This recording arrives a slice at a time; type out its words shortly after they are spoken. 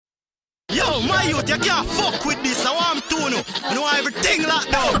Yo, my youth, you can't fuck with this. I want to know. I know everything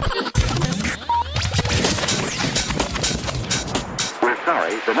locked down. We're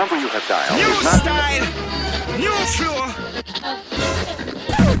sorry, the number you have dialed New is not... style, new flow.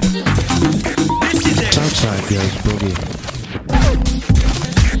 This is it. Southside goes Boogie.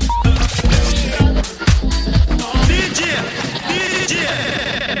 DJ.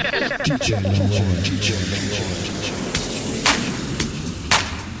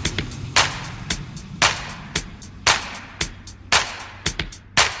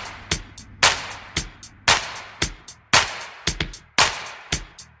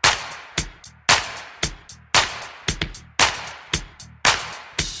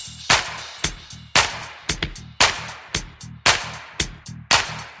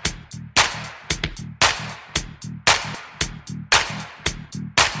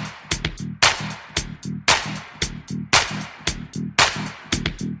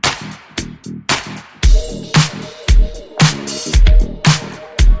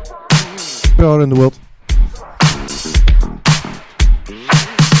 In the world.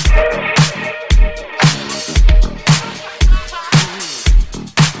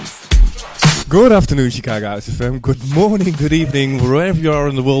 Good afternoon, Chicago House FM. Good morning, good evening, wherever you are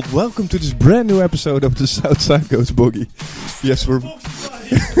in the world. Welcome to this brand new episode of the Southside Goes Boogie. Yes, we're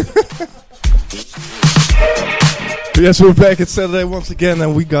back. It's Saturday once again,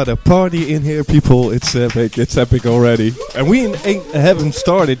 and we got a party in here, people. It's epic. It's epic already, and we haven't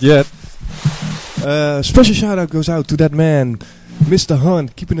started yet. Special shout out goes out to that man, Mr.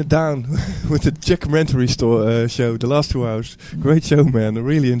 Hunt, keeping it down with the Jackomentary show the last 2 hours. Great show, man. I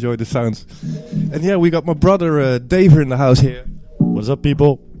really enjoyed the sounds. And yeah, we got my brother Dave in the house here. What's up,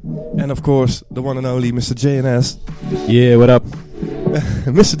 people? And of course, the one and only Mr. JNS. Yeah, what up?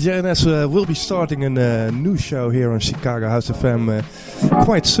 Mr. JNS will be starting a new show here on Chicago House FM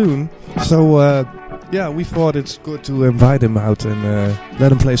quite soon. So yeah, we thought it's good to invite him out and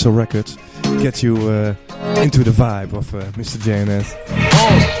let him play some records. Get you into the vibe of Mr. JNS.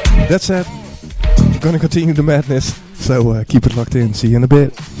 That's it. We're gonna continue the madness, so keep it locked in. See you in a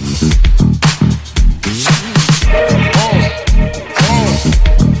bit.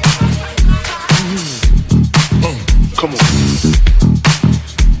 Come on.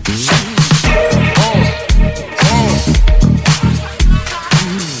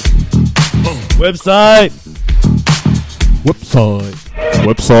 Website.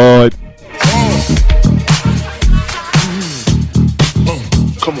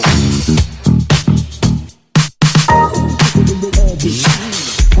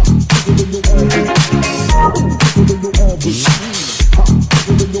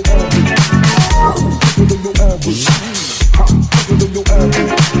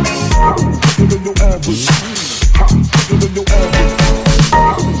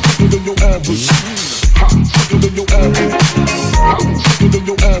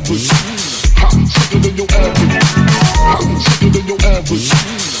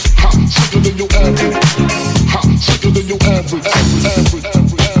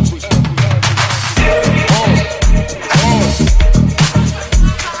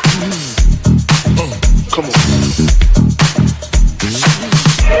 Come on.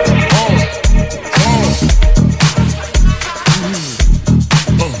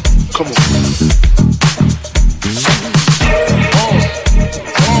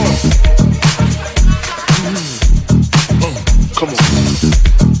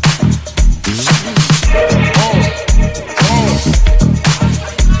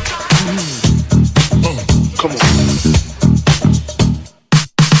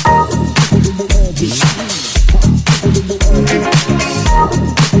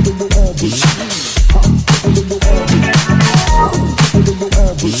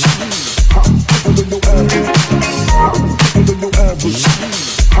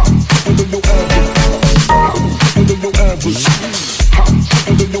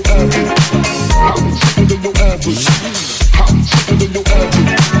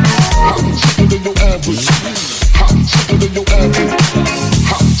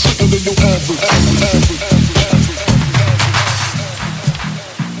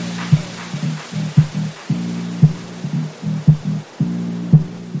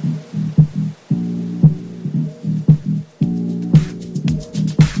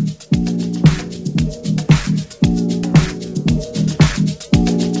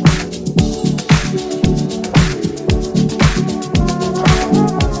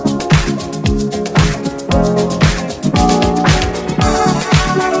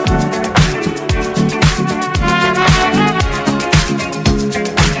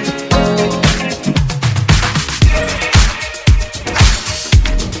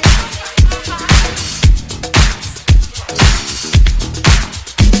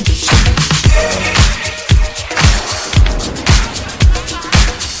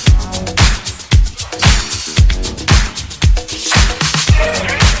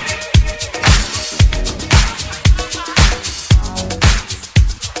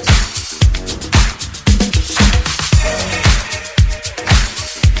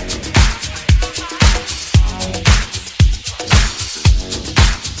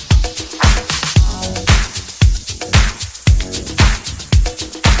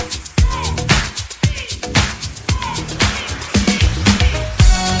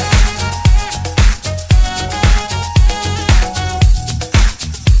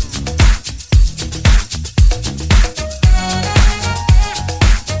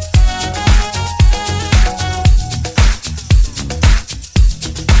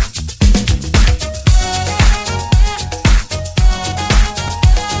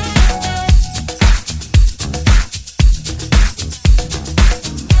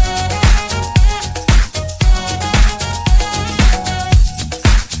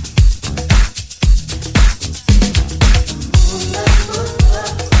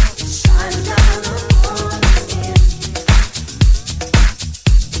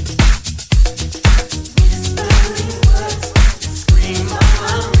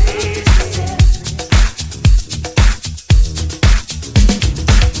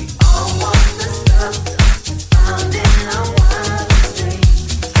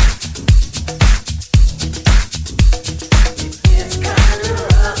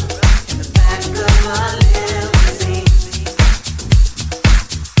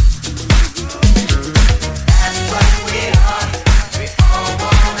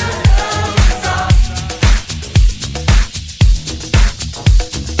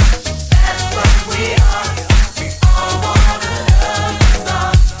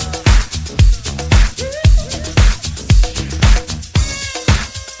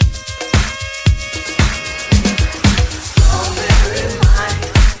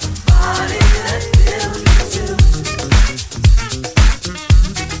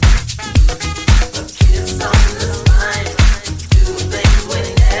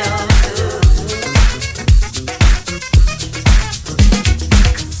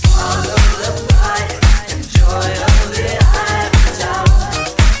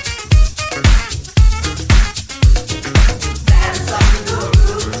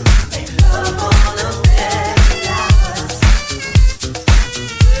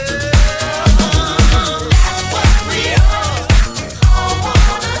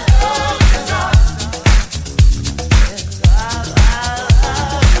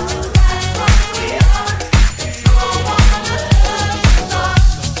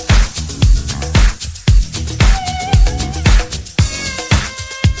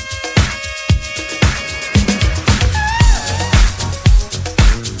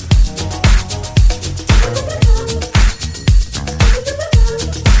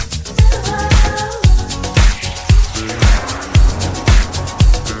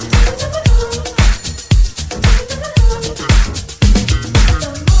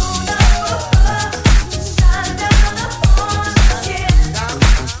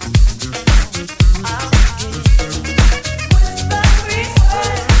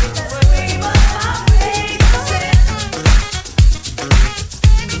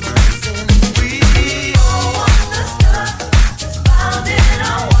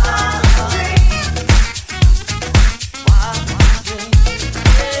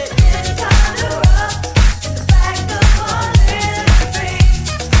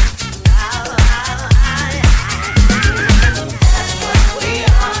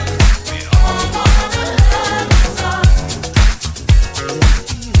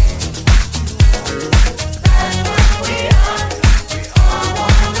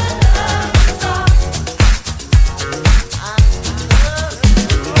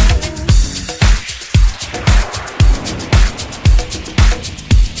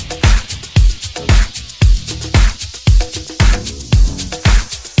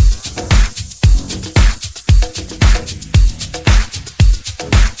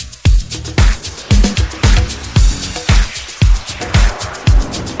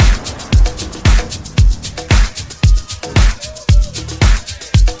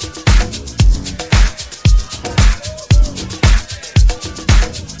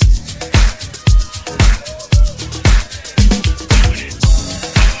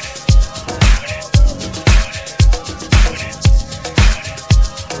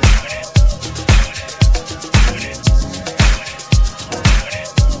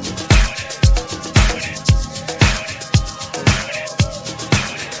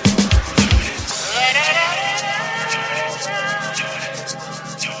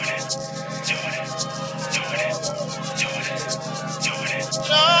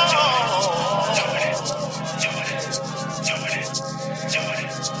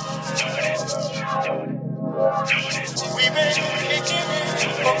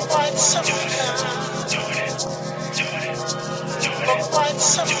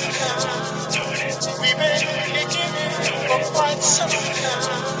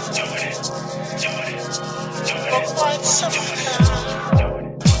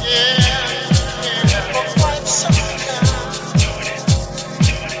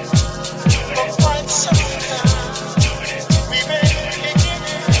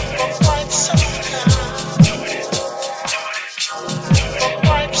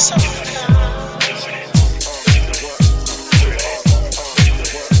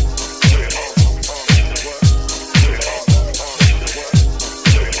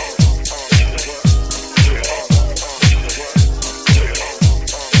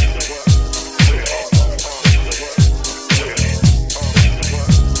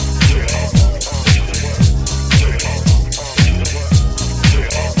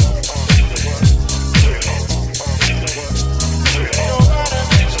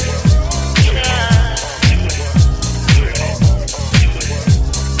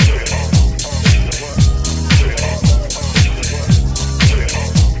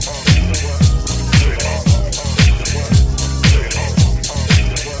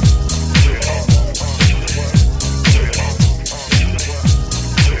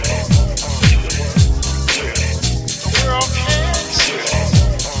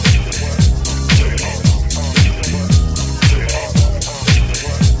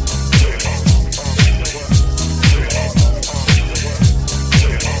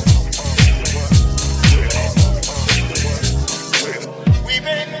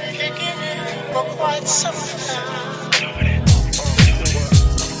 for quite some time.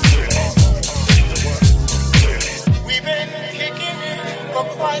 We've been kicking it for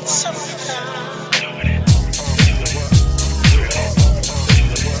quite some time.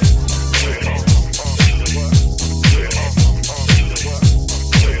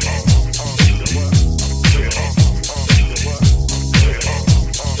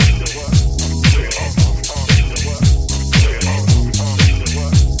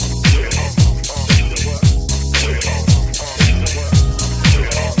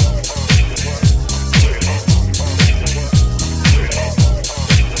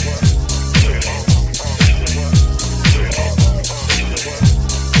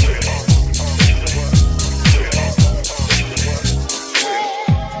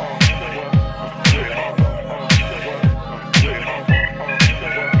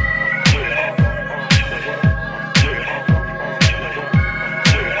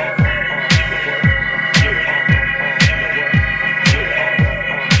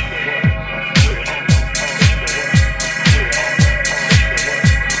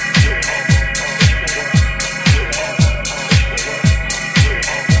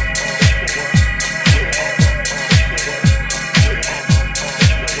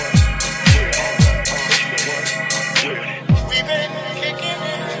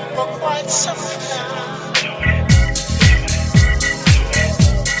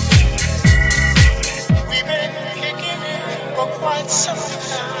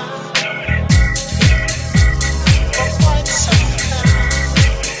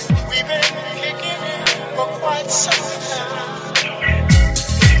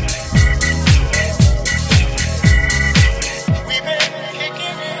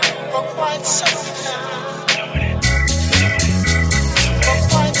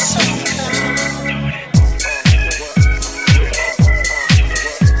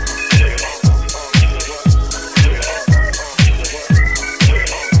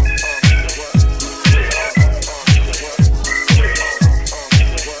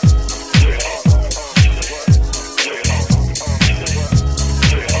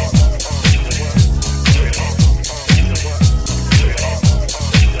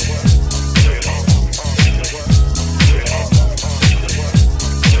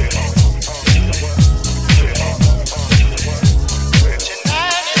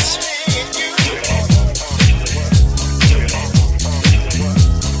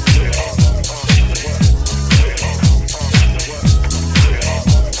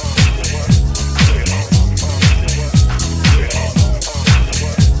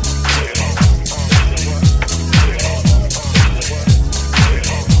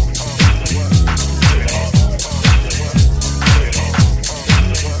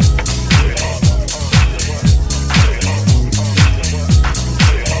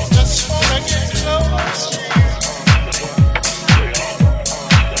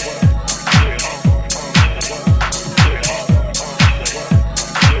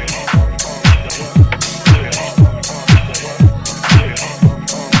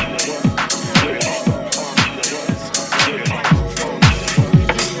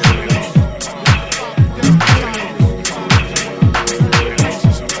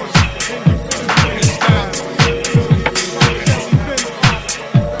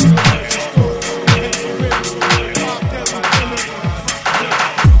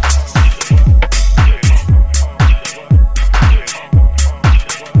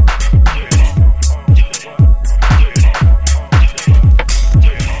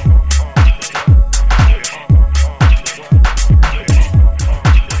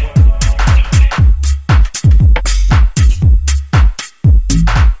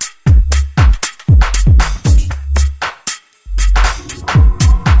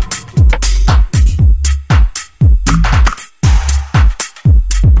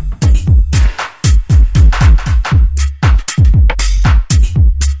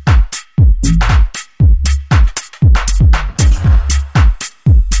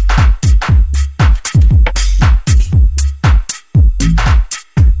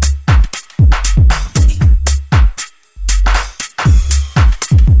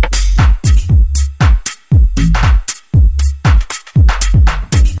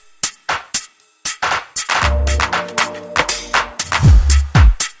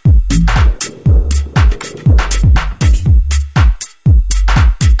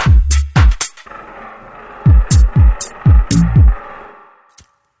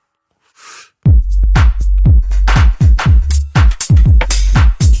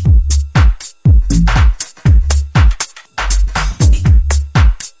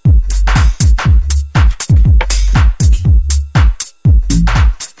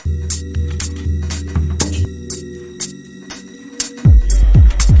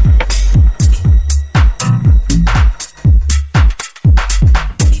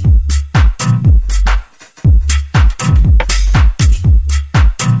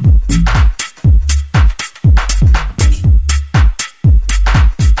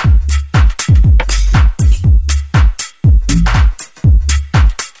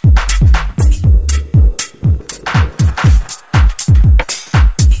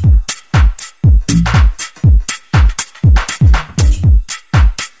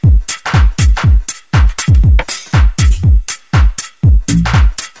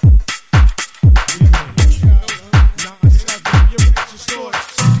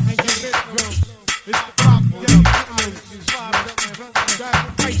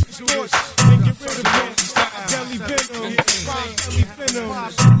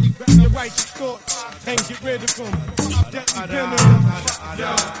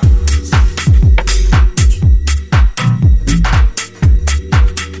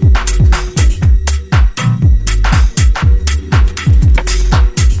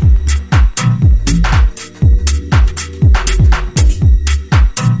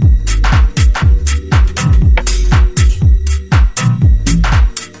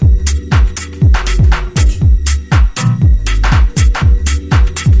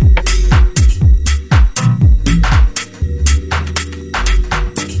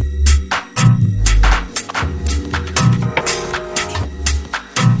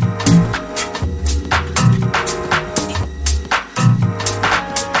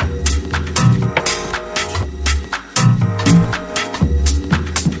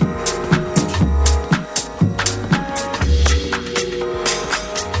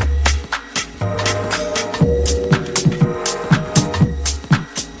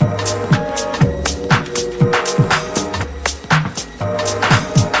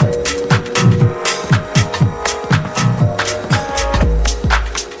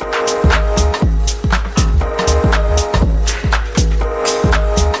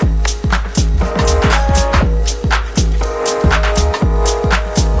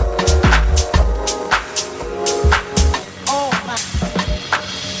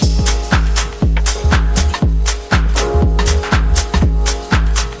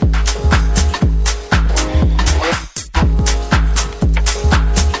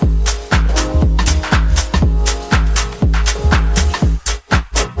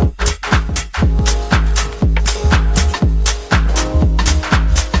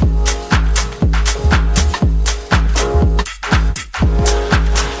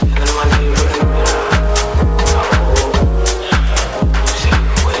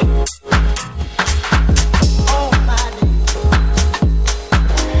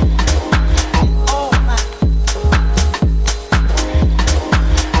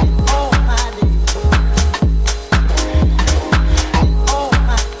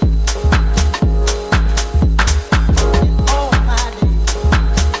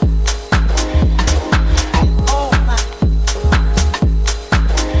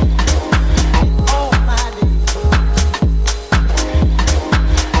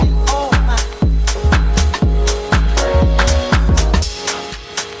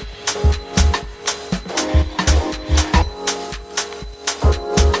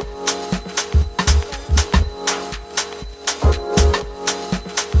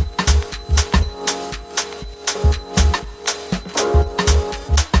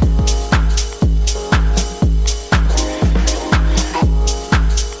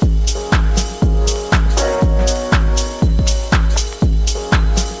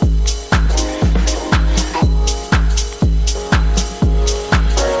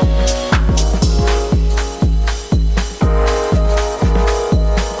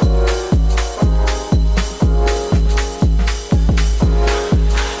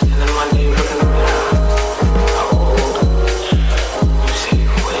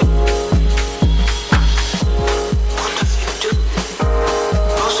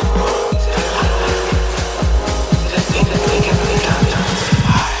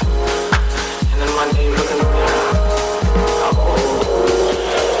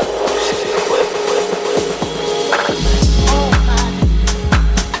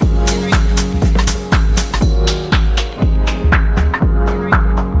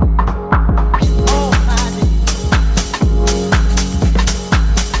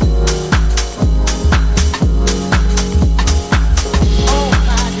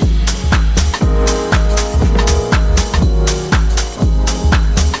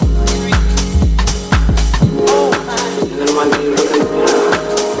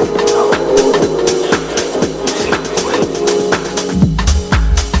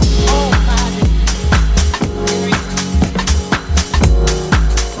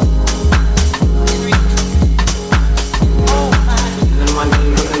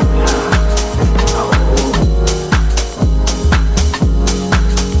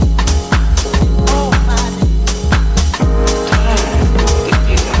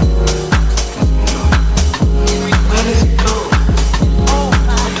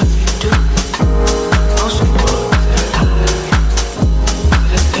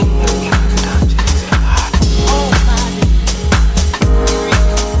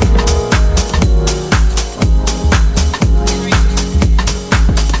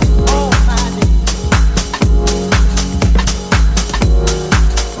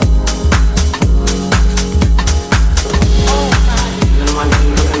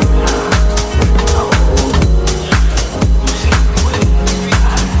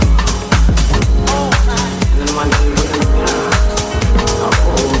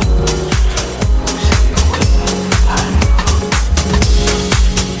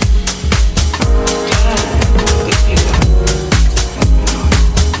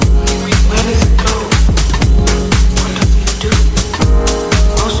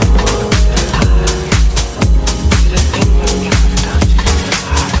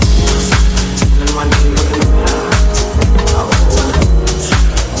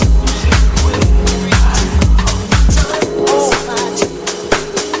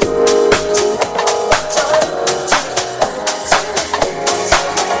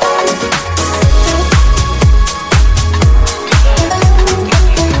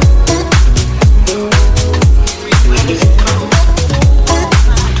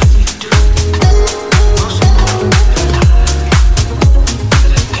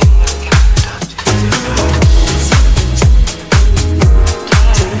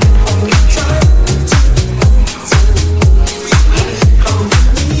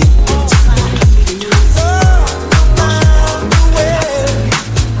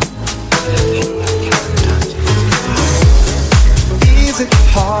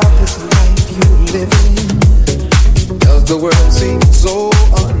 so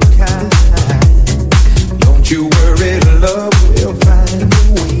unkind. Don't you worry, love will find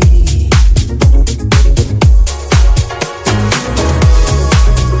a way.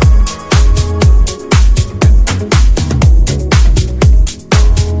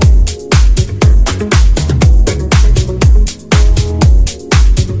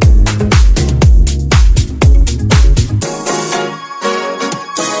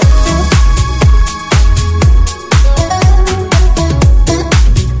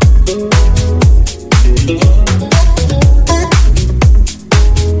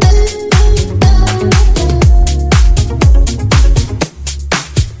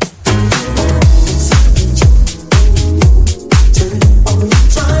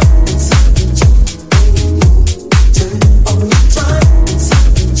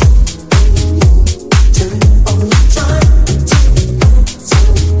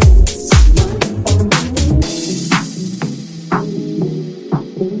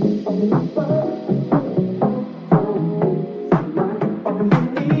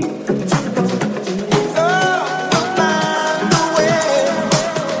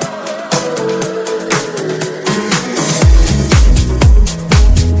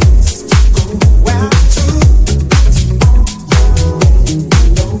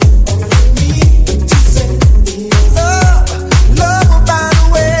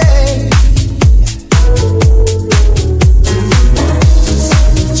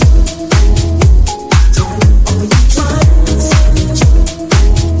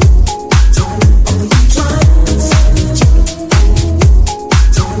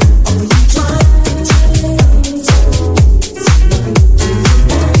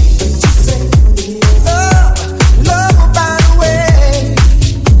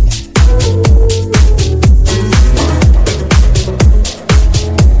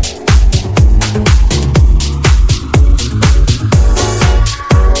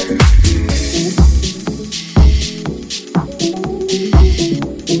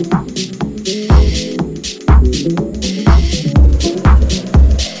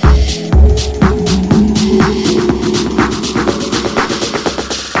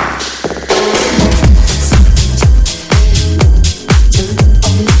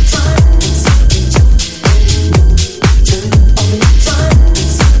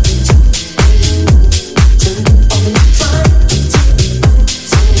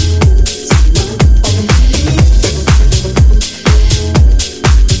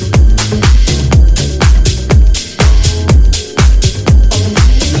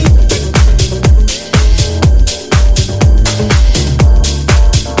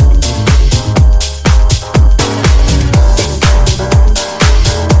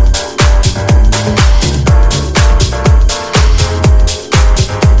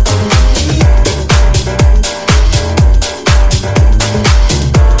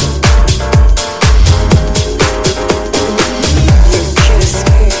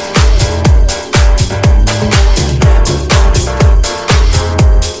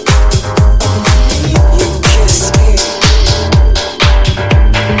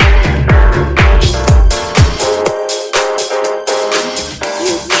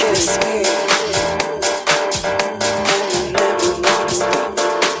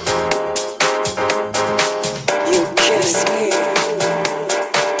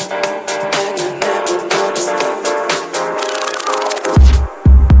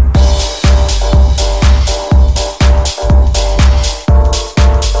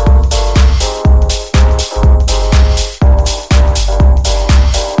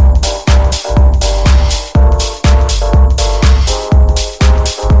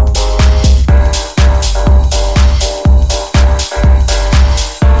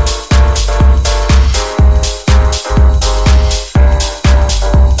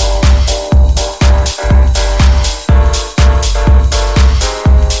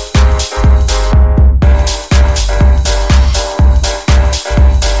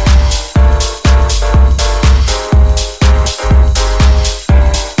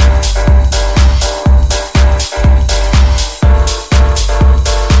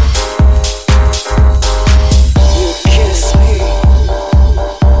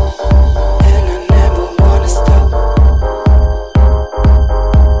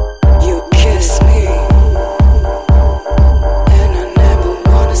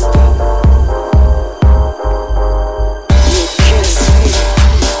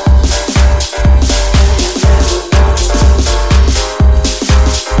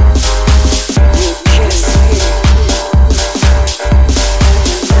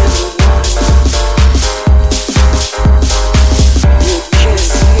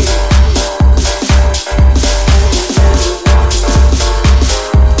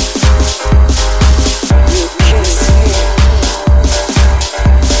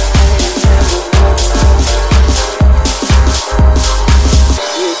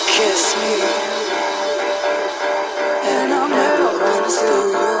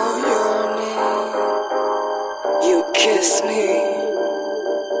 kiss me,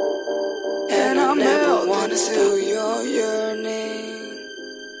 and I never wanna steal your yearning.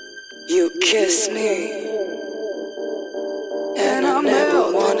 You kiss me, and I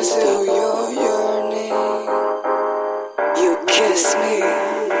never wanna steal your yearning. You kiss me,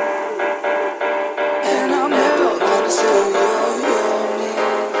 and I never wanna steal your yearning.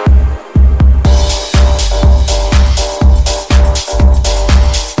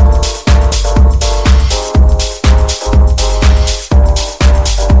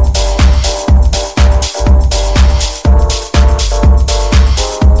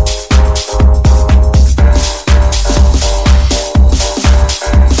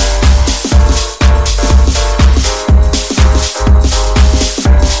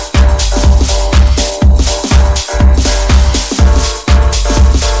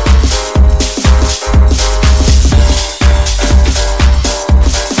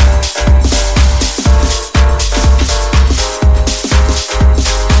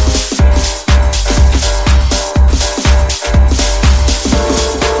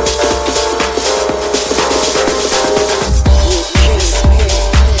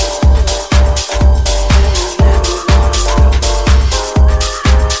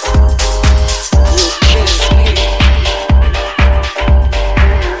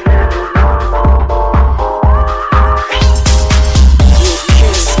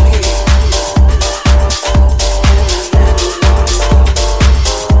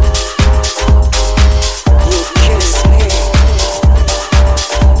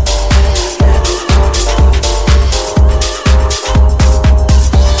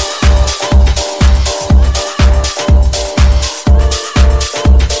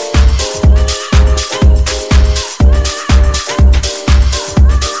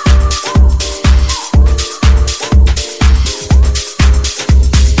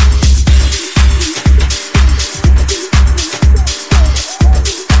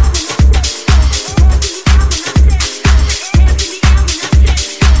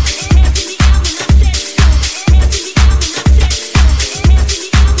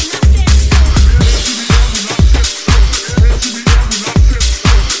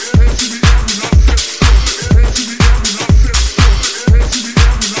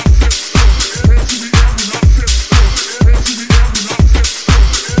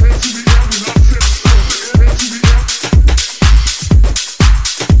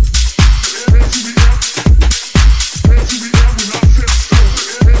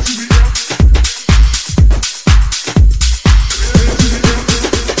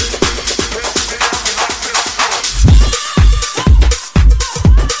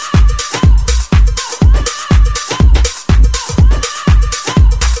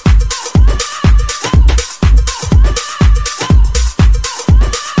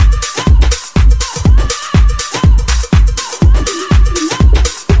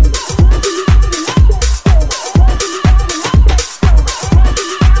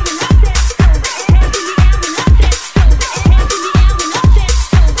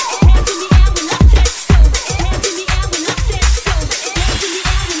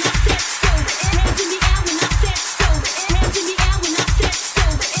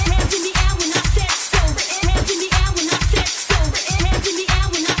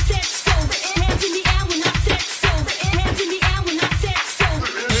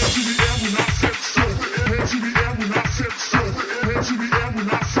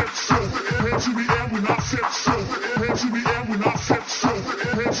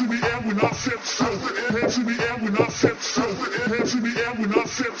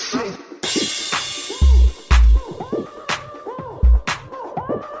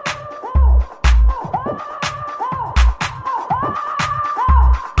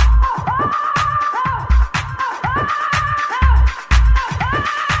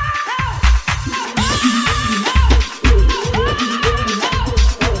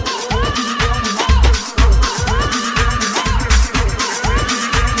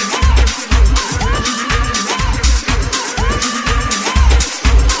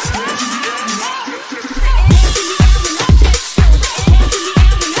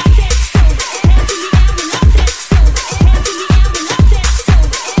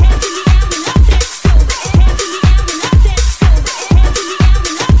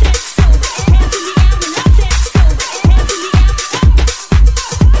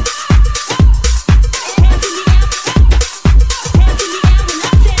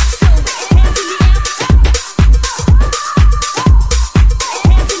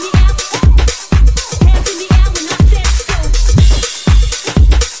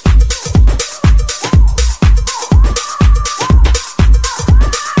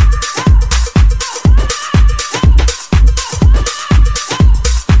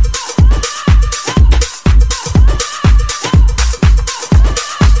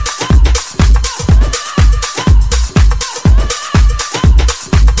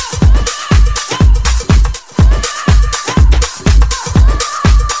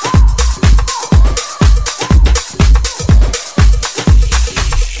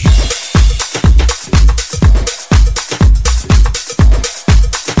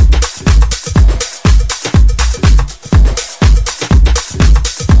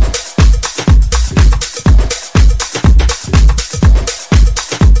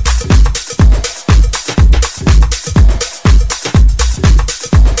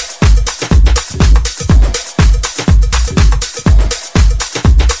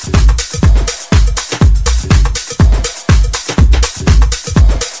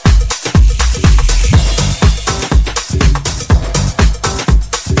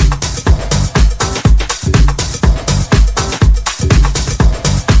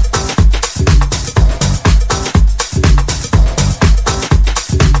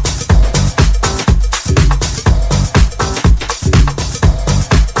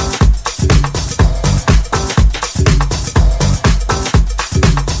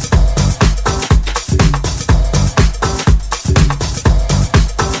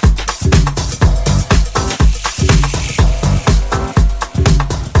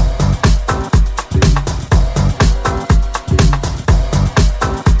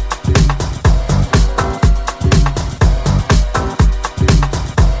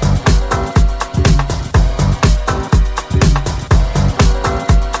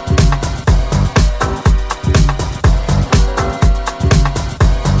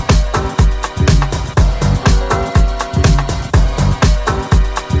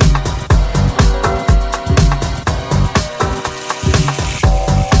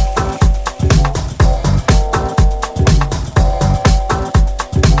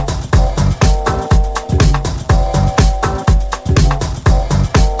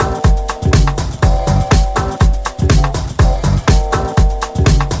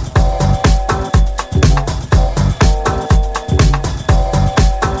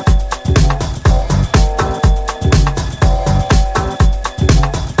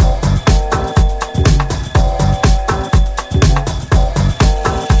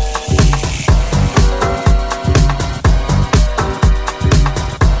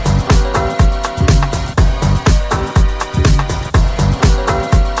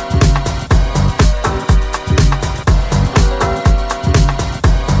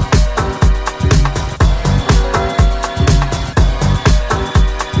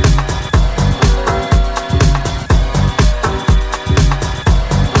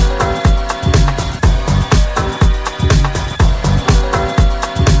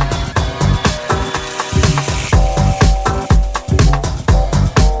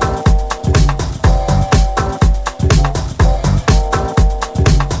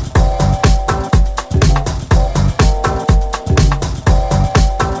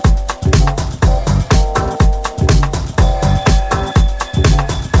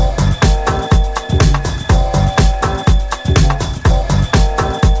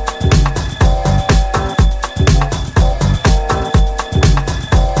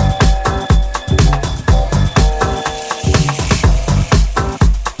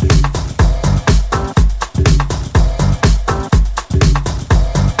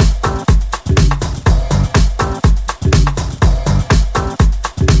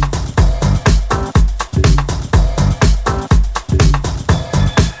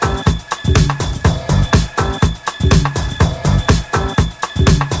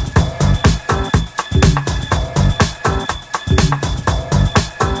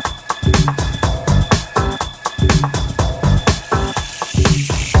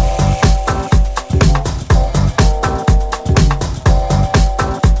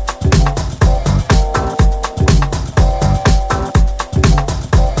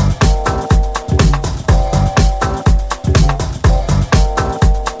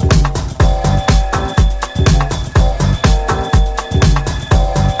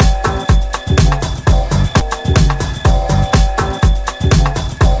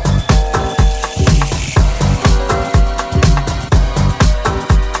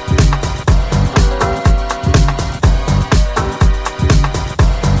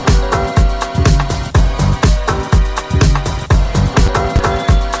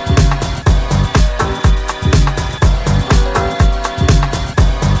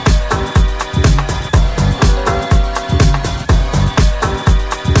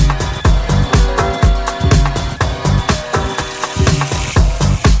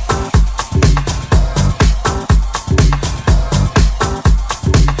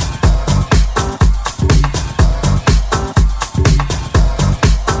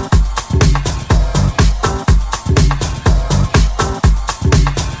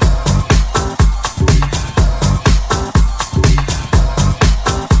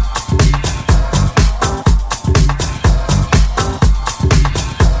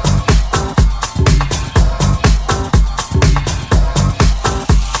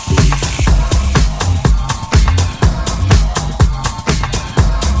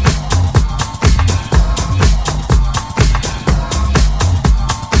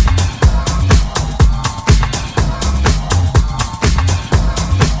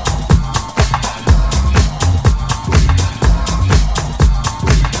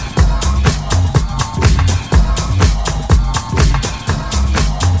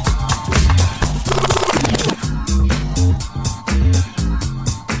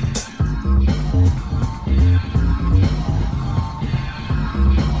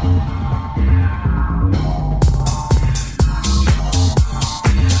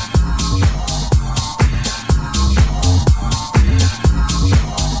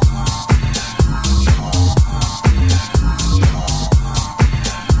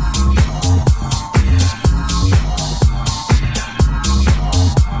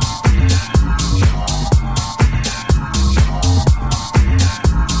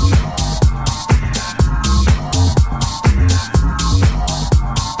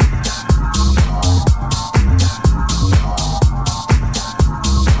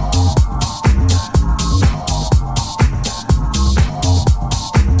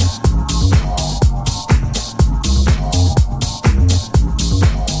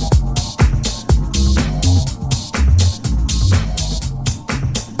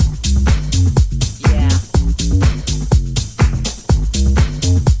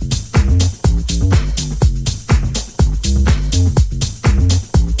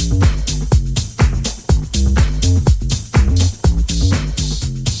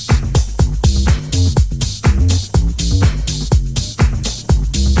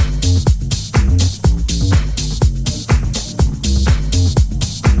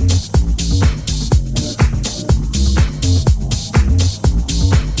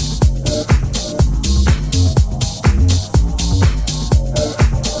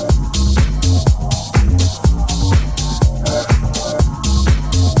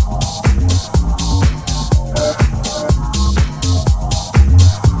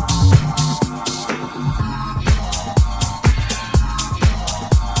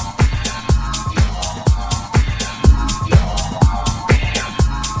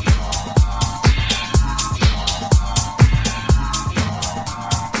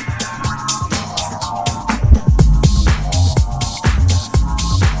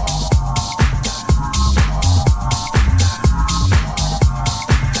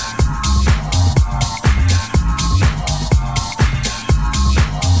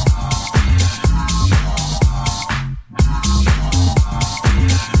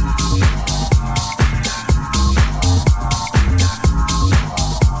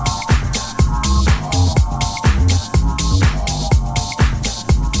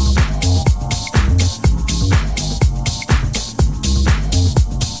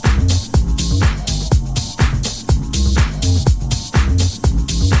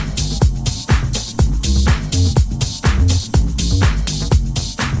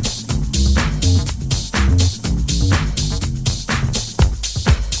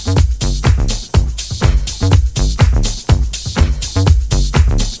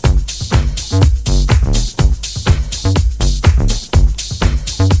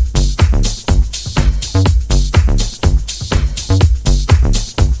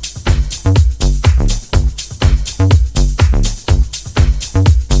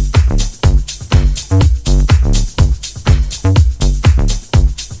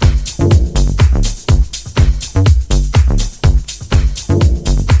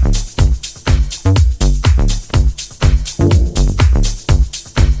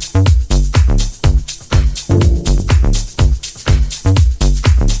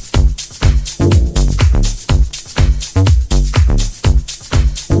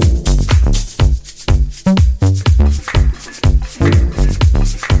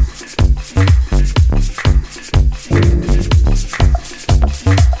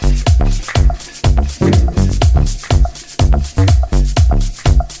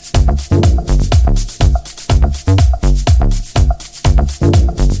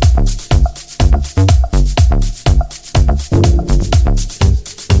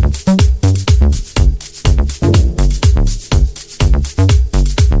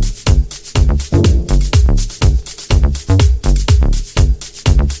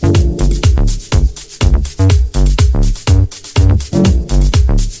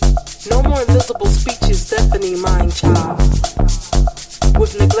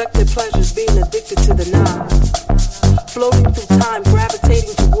 neglected pleasures, being addicted to the nine. Floating through time,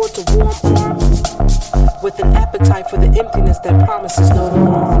 gravitating towards a warm arm, with an appetite for the emptiness that promises no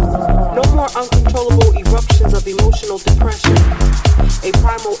more. No more uncontrollable eruptions of emotional depression. A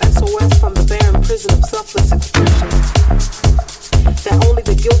primal SOS from the barren prison of selfless expression that only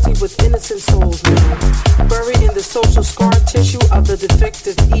the guilty with innocent souls know. Buried in the social scar tissue of the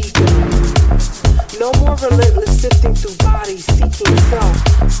defective ego. No more relentless sifting through bodies, seeking self,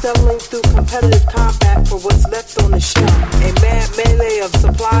 settling through competitive combat for what's left on the shelf. A mad melee of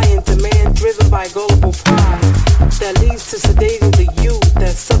supply and demand driven by gullible pride that leads to sedating the youth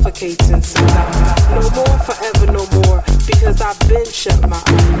that suffocates inside. No more, forever no more, because I've been shut my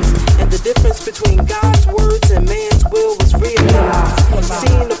eyes. And the difference between God's words and man's will was realized.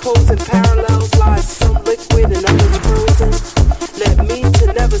 Seeing opposing parallels lies some liquid and others frozen. Led me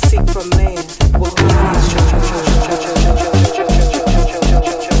to never seek from man what God has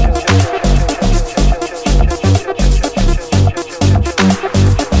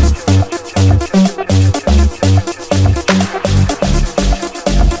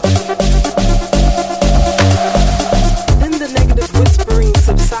Then the negative whispering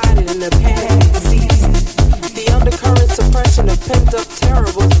subsided and the panic ceased. The undercurrent suppression of pent-up terror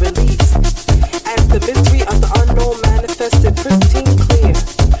was released. As the mystery of the unknown manifested pristine clear,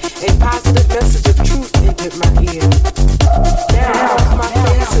 a positive message of truth entered my ear. Now across my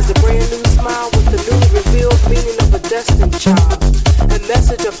face is a brand new smile with the newly revealed meaning of a destined child. A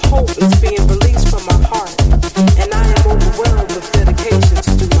message of hope is being released from my heart, and I am overwhelmed with dedication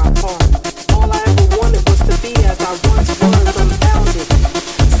to do my part. All I ever wanted was to be as I once was, unbounded.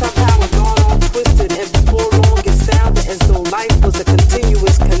 Somehow it got all twisted, and before long it sounded as though life was a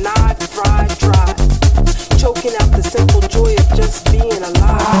continuous connive, fried, dry, choking out the simple joy of just being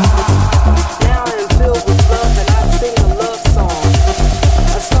alive. Now I am filled with love and I sing a love song.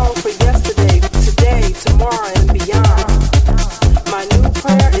 A song for yesterday, today, tomorrow, and beyond.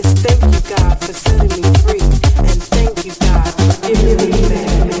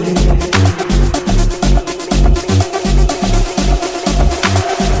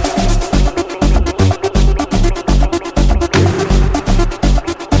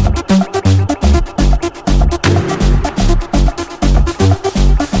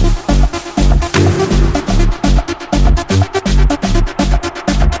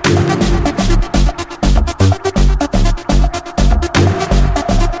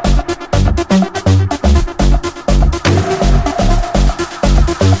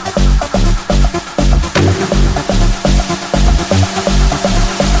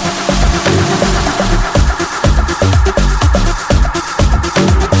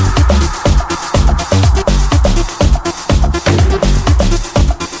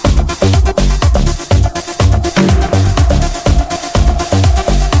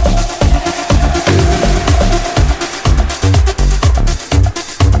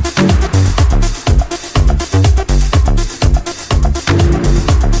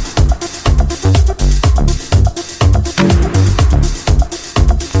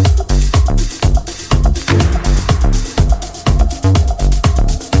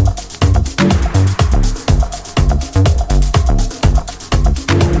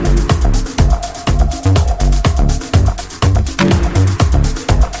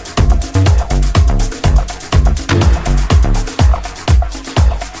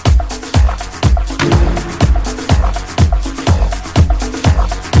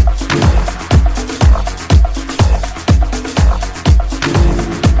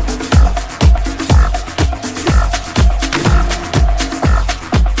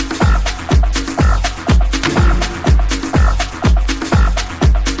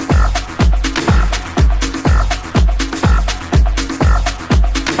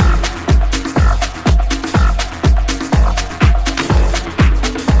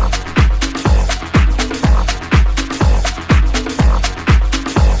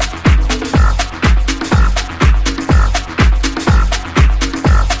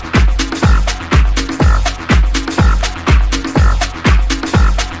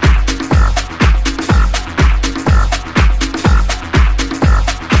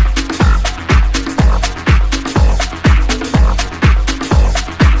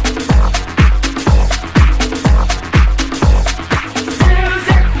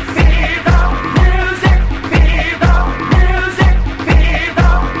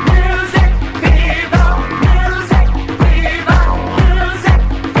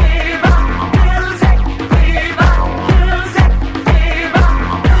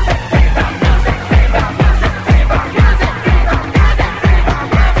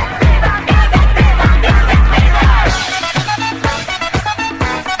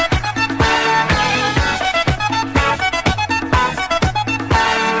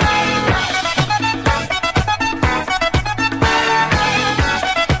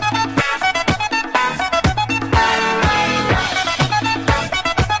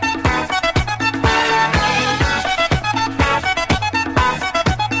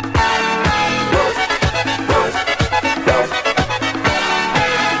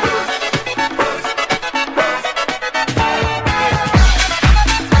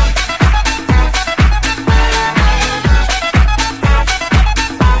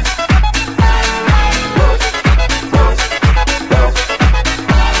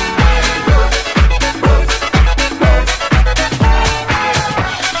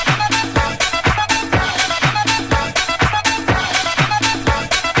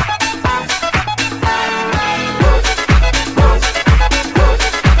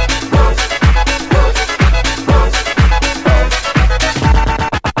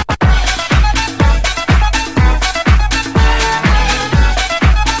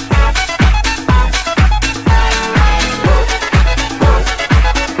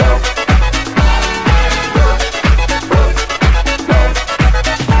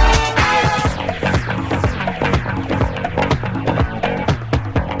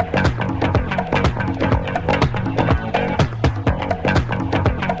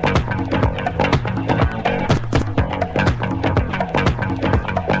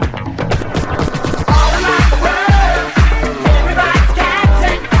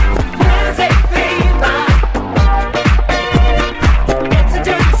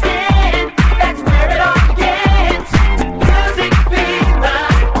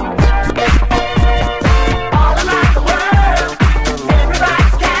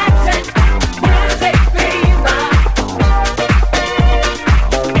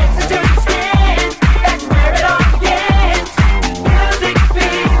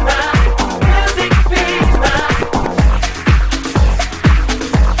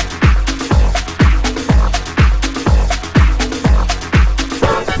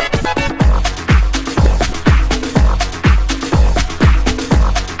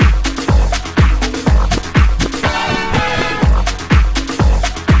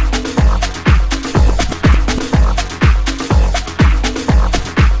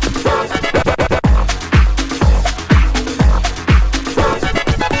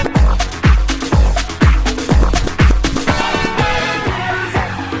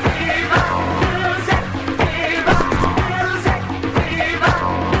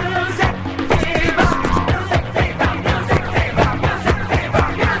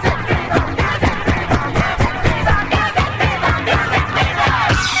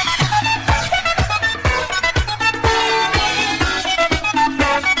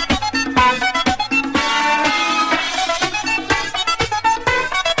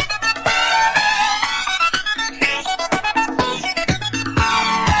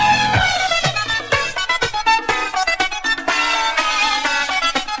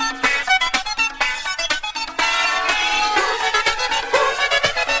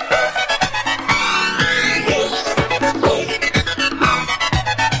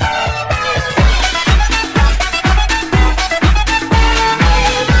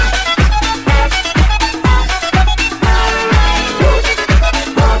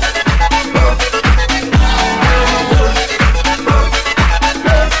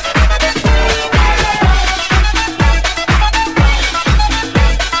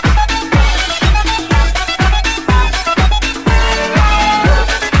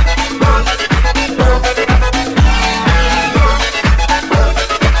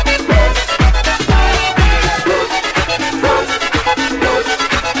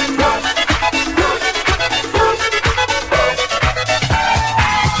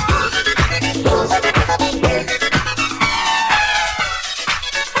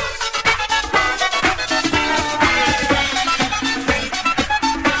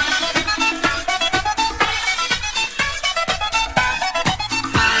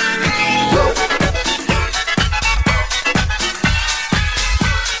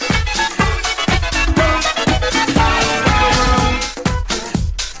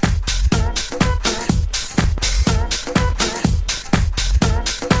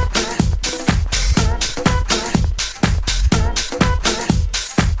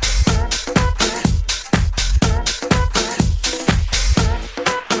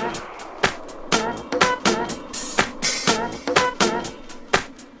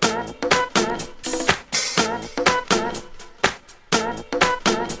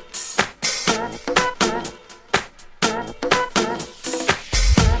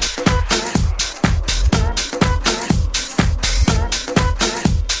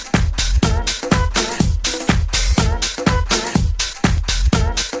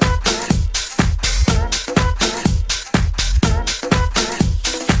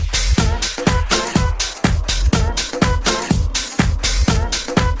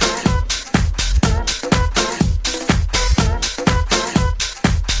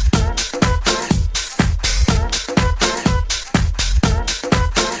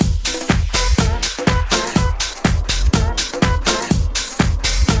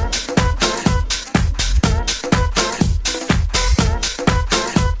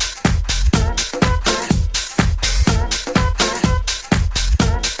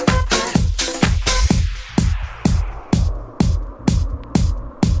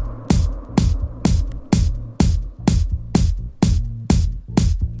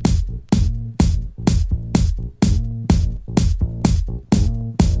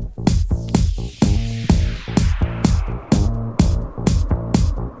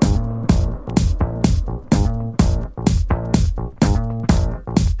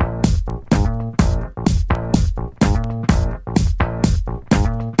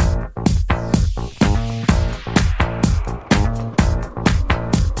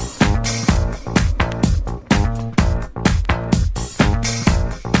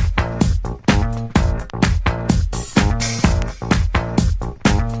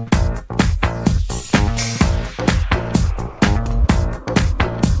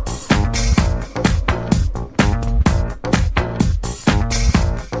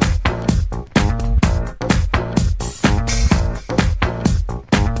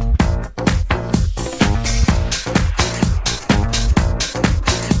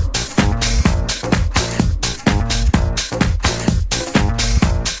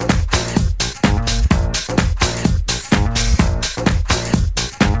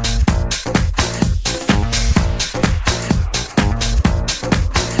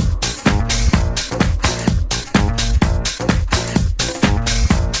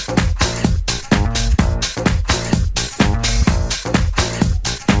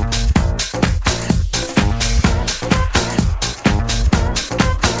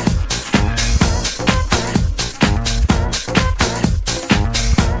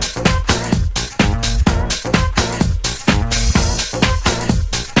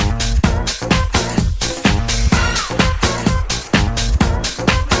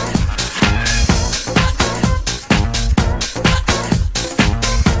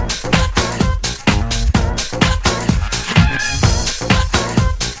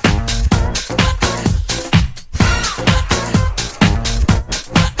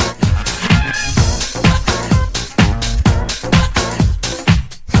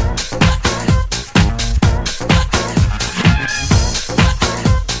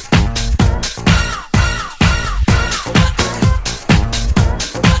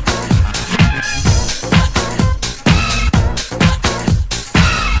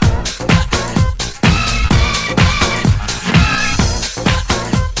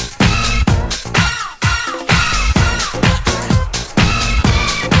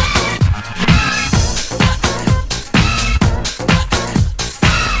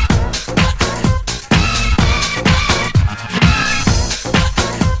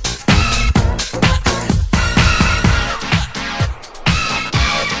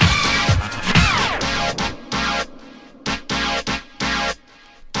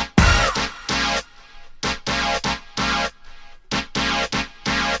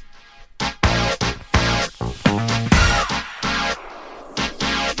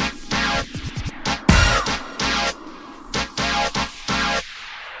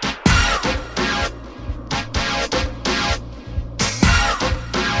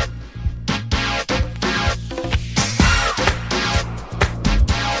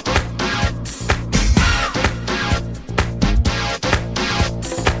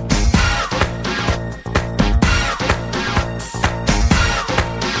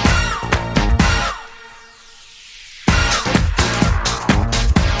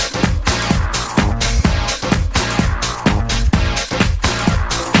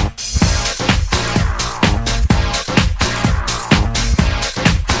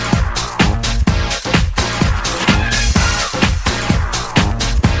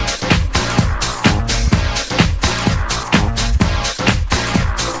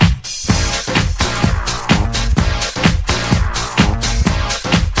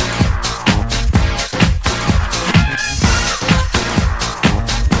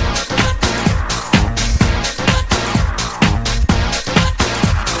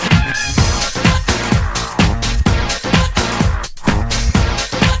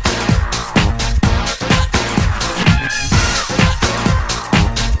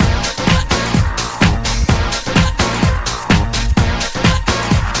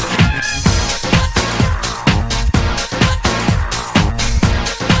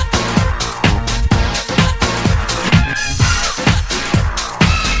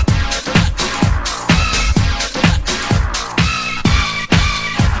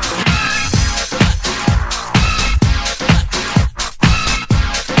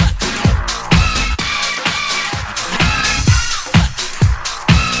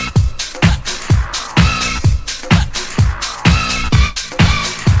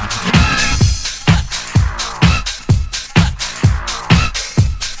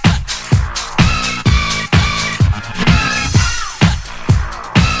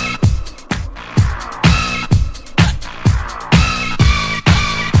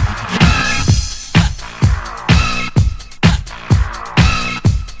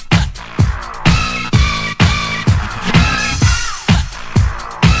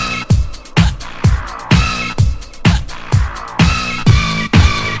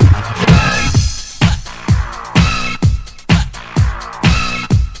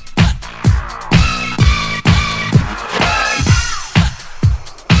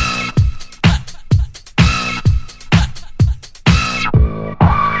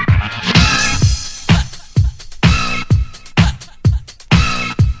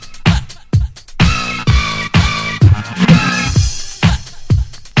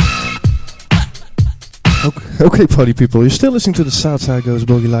 Okay, party people, you're still listening to the Southside Goes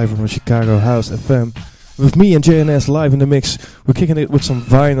Boogie live from Chicago House FM. With me and JNS live in the mix. We're kicking it with some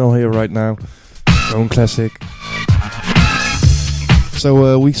vinyl here right now. Our own classic.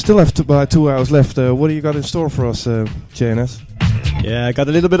 So we still have about 2 hours left. What do you got in store for us, JNS? Yeah, I got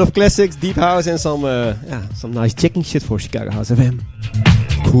a little bit of classics, deep house, and some nice checking shit for Chicago House FM.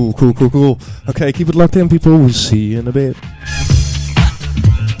 Cool. Okay, keep it locked in, people. We'll see you in a bit.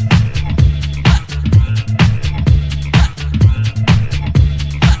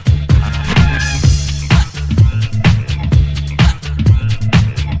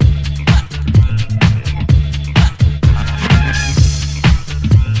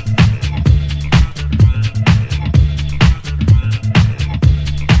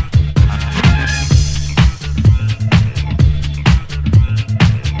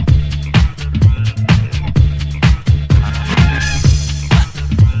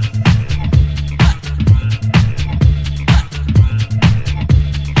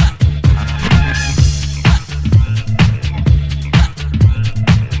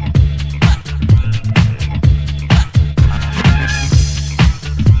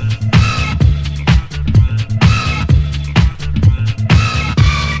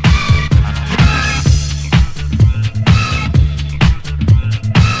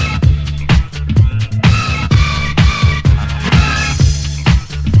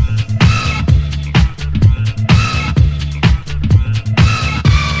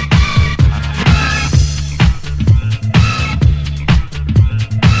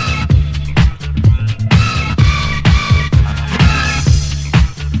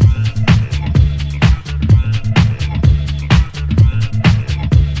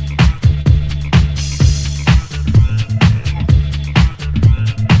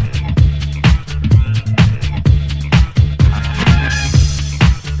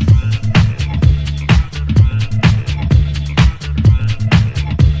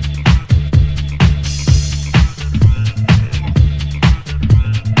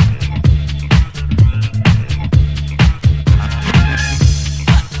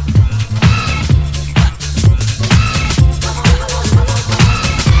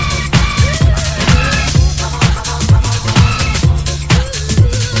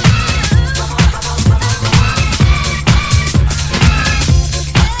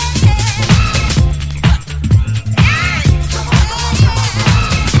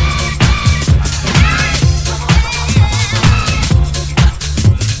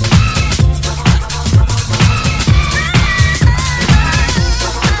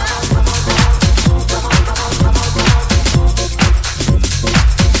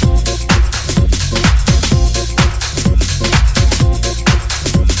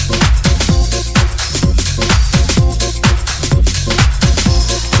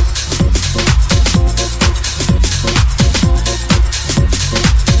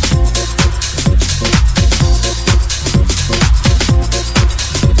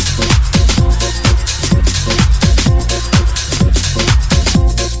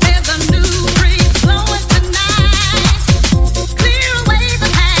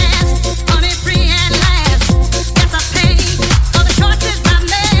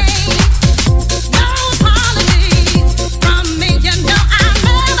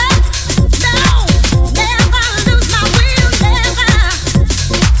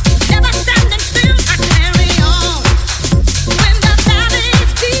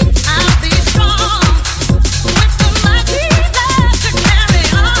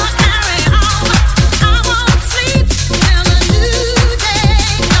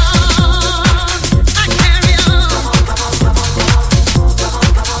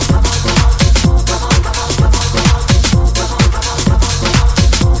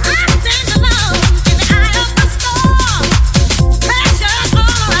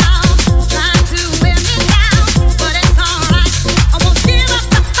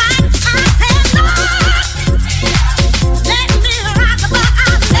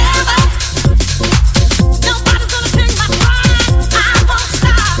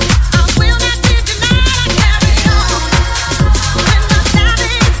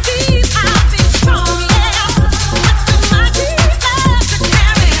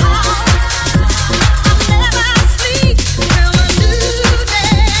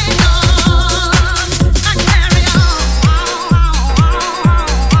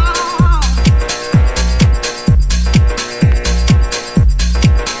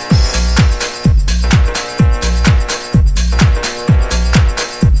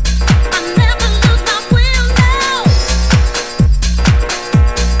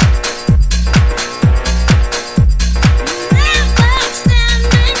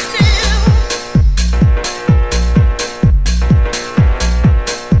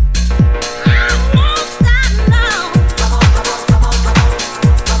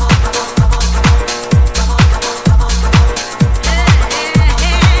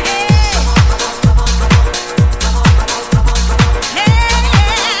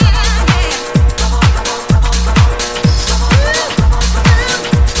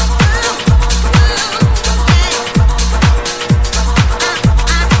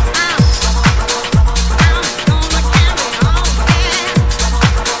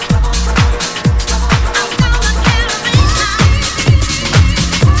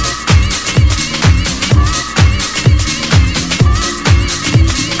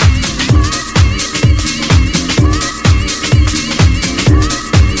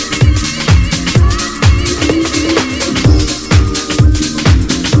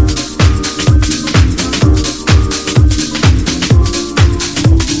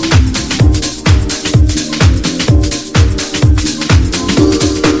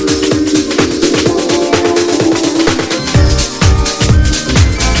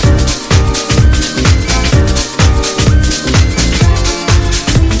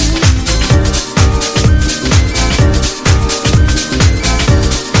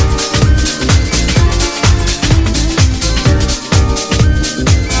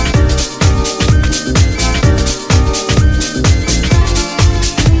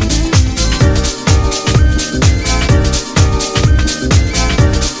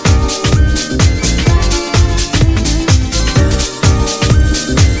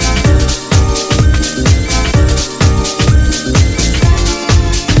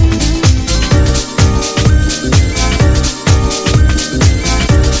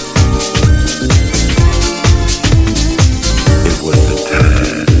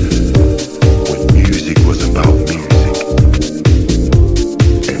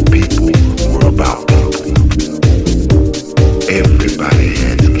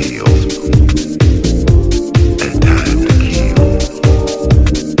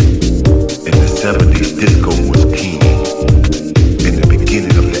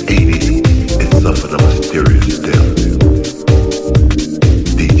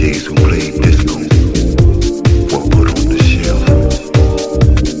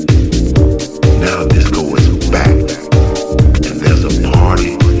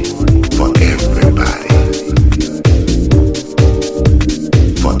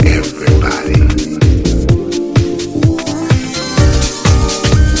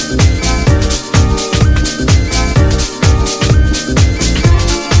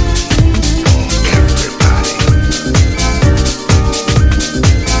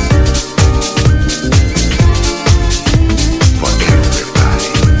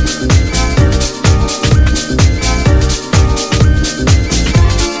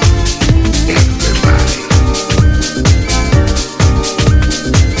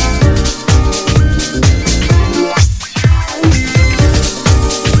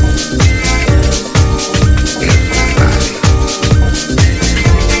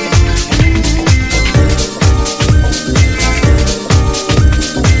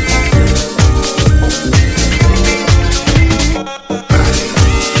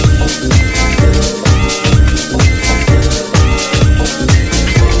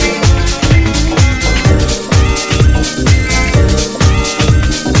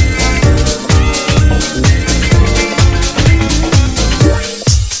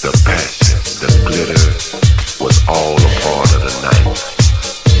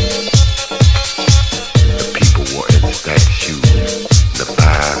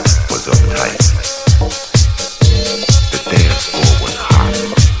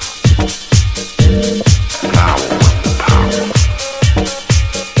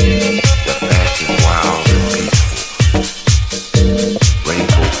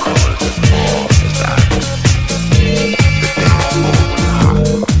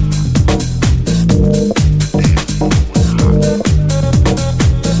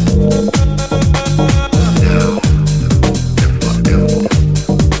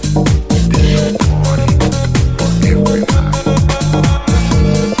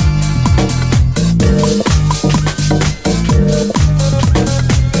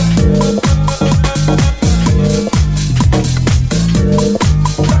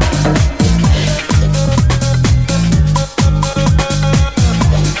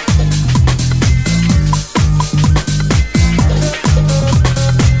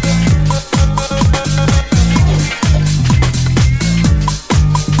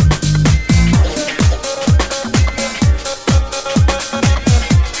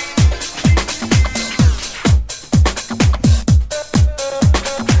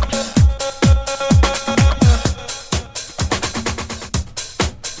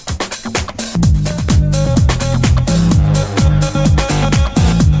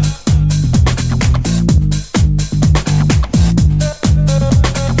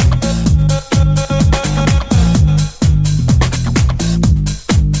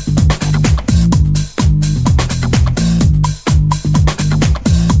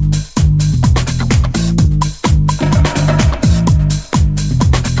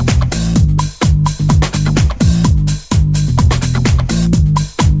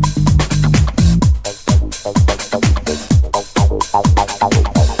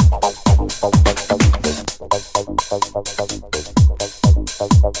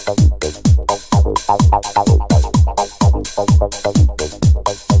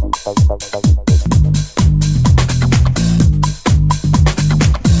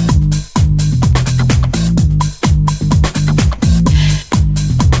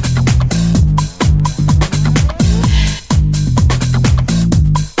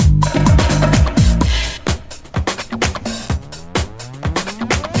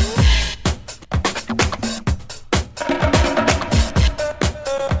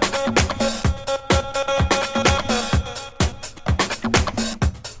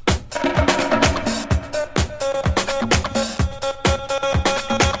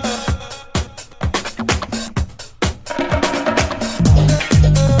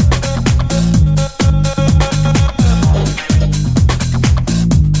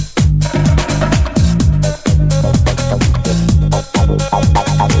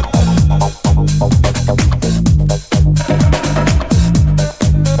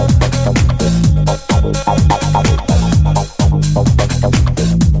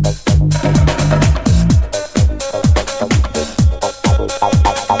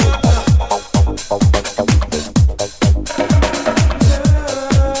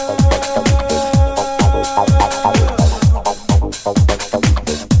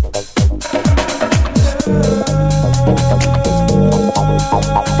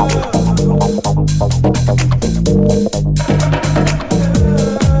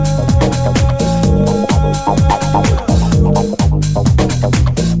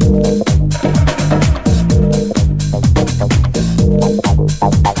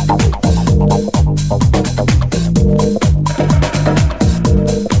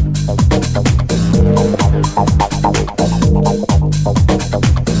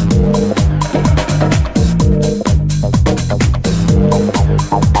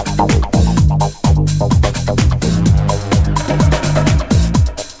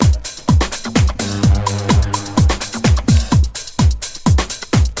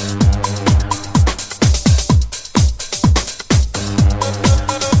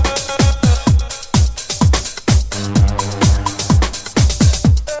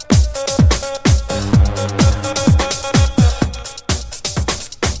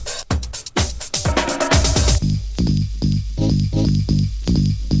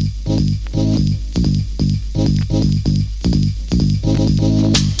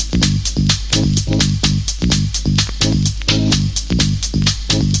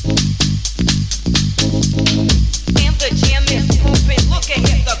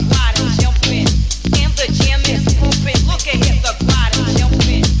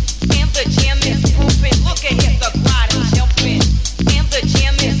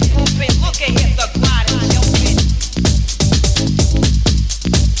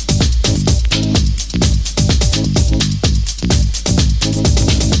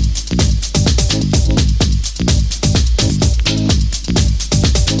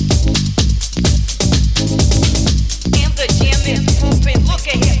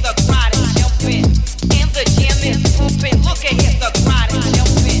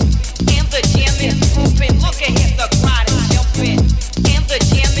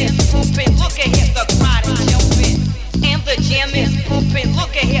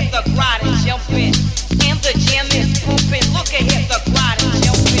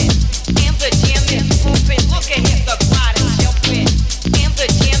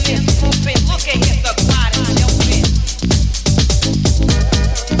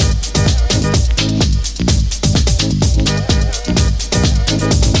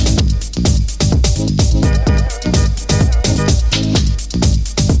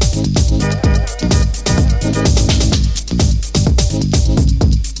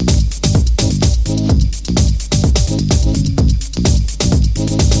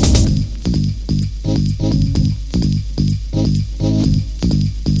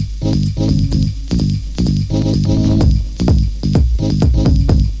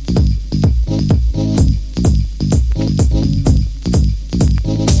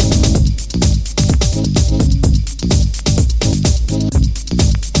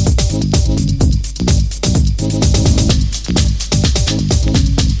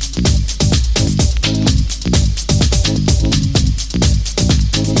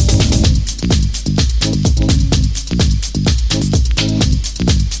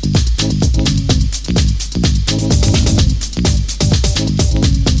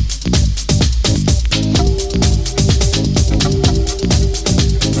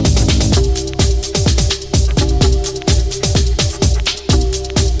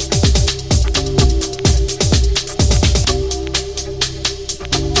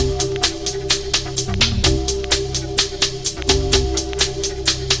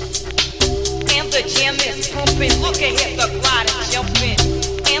 pumping. Look ahead, the glide and jumping.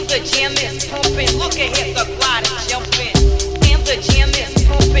 And the jam is pumping. Look ahead, the glide and jumping. And the jam is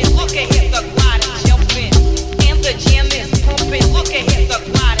pumping. Look ahead, the glide and jumping. And the jam is pumping. Look ahead, the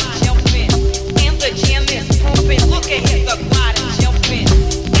glide and jumping. And the jam is pumping. Look ahead, the glide and jumping.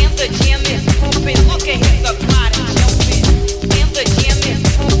 And the jam is pumping. Look ahead, the glide and jumping. And the jam is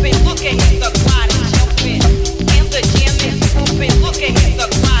pumping. Look ahead, the glide and jumping. And the jam is pumping. Look ahead, the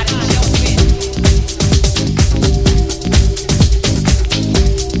glide and jumping.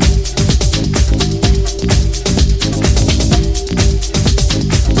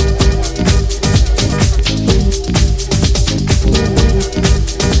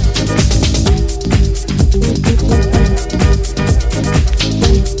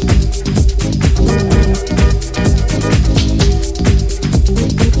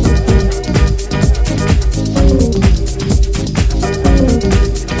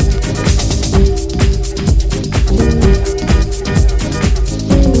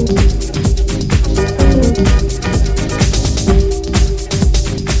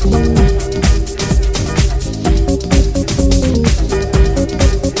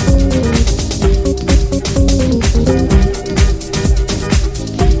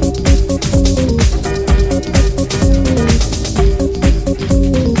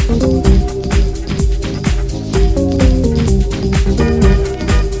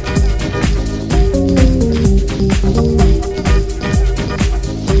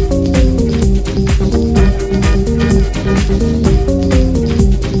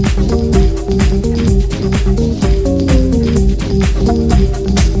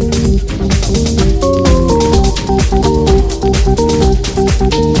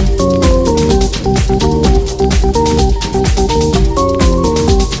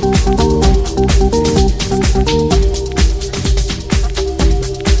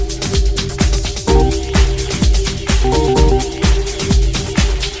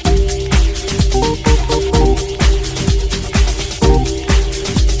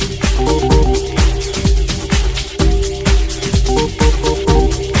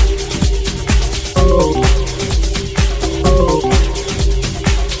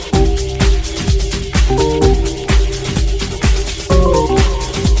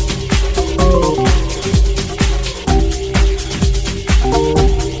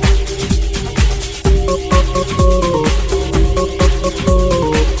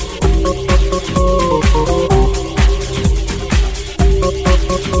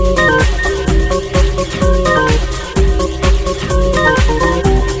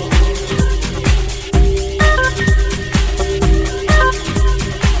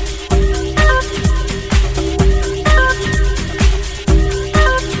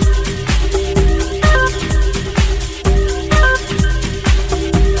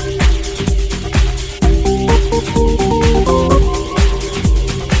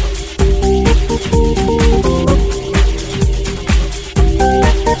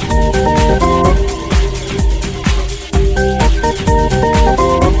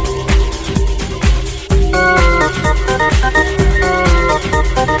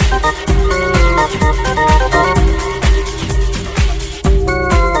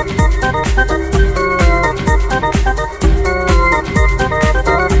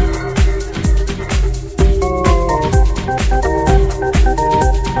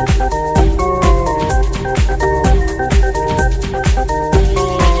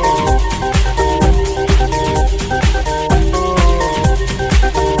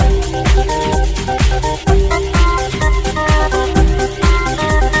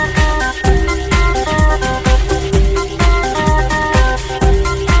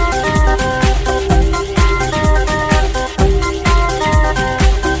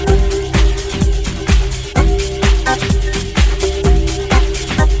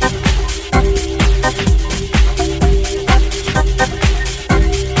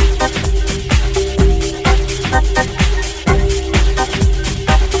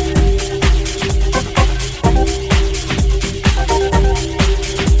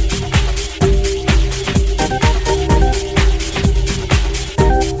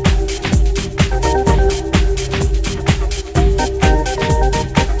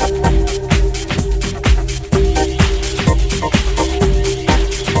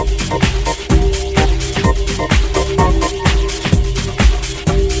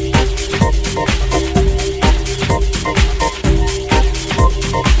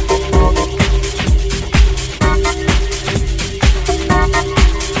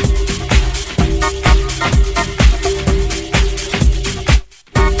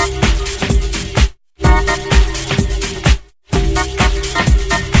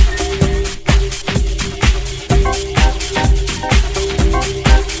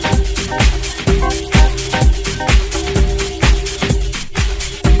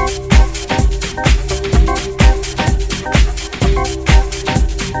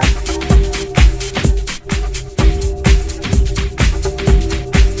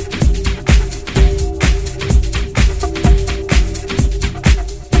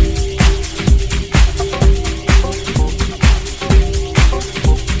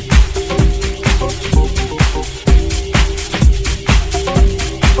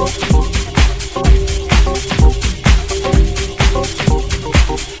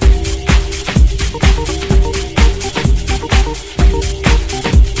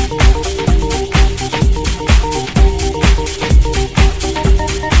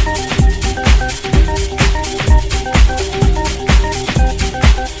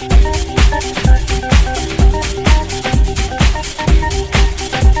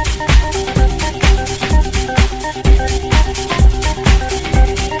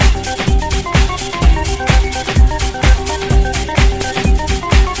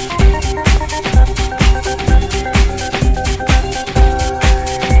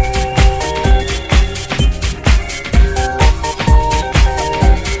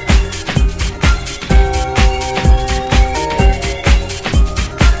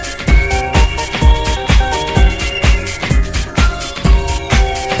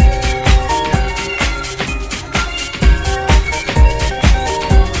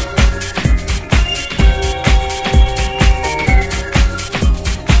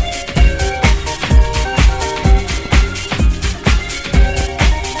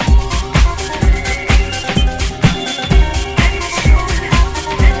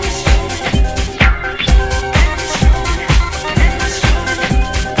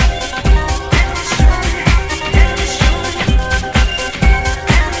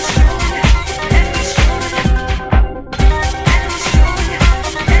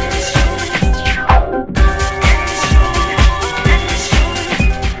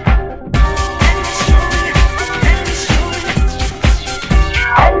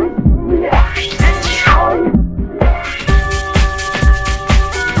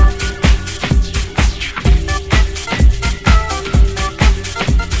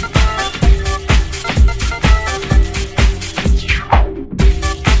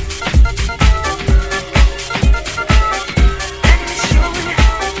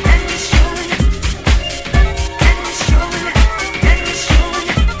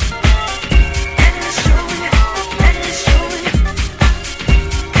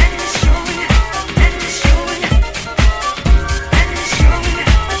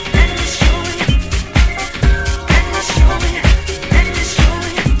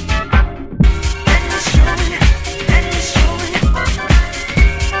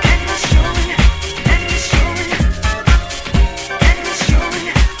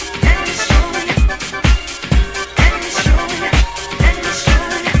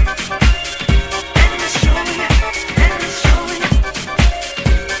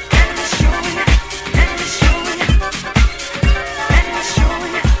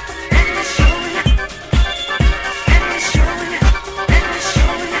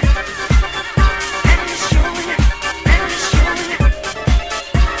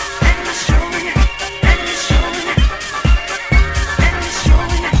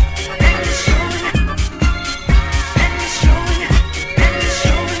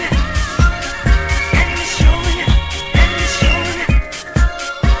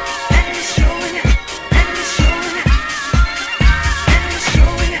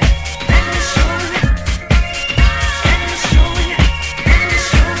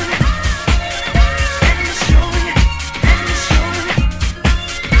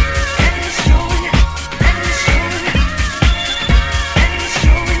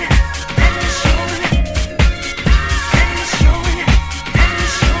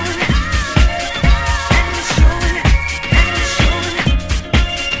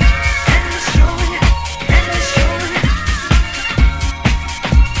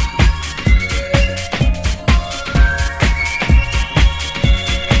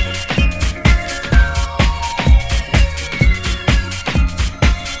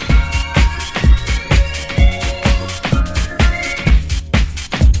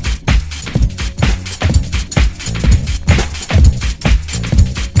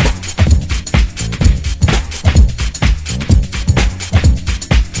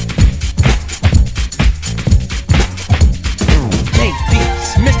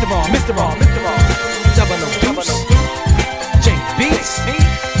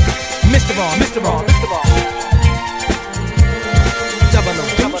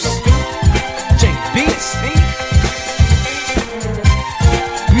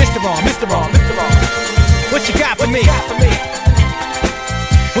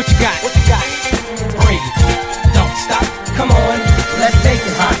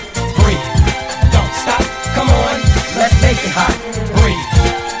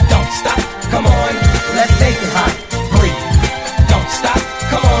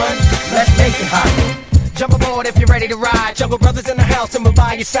 Jungle Brothers in the house and we're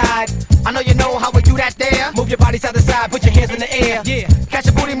by your side. I know you know how we do that there. Move your body side to side, put your hands in the air. Yeah, catch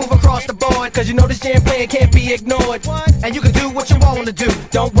your booty, move across the board. Cause you know this jam playing can't be ignored. And you can do what you want to do.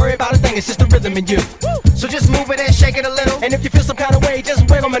 Don't worry about a thing, it's just the rhythm in you. So just move it and shake it a little. And if you feel some kind of way, just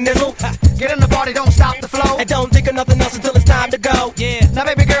wiggle my nizzle. Get in the party, don't stop the flow. And don't think of nothing else until it's time to go. Yeah. Now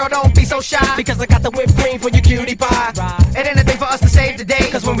baby girl, don't be so shy. Because I got the whipped cream for your cutie pie. It ain't a thing for us to save the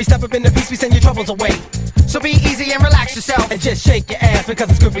day. Cause when we step up in the piece, we send your troubles away. So be easy and relax yourself. And just shake your ass because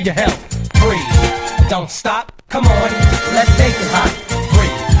it's good for your health. Breathe, don't stop, come on, let's make it hot.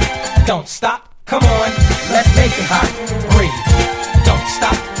 Breathe, don't stop, come on, let's make it hot. Breathe, don't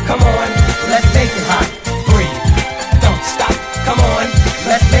stop, come on, let's make it hot. Breathe, don't stop, come on,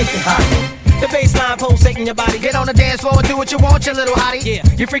 let's make it hot. The baseline pulsating your body. Get on the dance floor and do what you want, you little hottie. Yeah,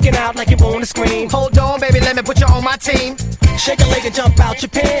 you're freaking out like you wanna scream. Hold on, baby, let me put you on my team. Shake a leg and jump out your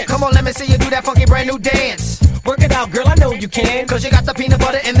pants. Come on, let me see you do that funky brand new dance. Work it out, girl, I know you can. Cause you got the peanut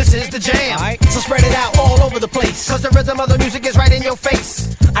butter and this is the jam. All right, so spread it out all over the place. Cause the rhythm of the music is right in your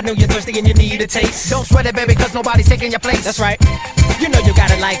face. I know you're thirsty and you need a taste. Don't sweat it, baby, cause nobody's taking your place. That's right, you know you got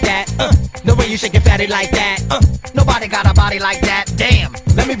it like that. No way you shake your fatty like that. Nobody got a body like that, damn.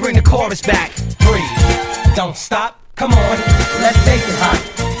 Let me bring the chorus back. Breathe, don't stop, come on, let's make it hot.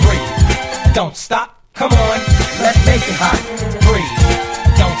 Breathe, don't stop, come on, let's make it hot.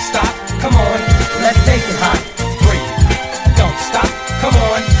 Breathe, don't stop, come on, let's make it hot. Breathe, don't stop, come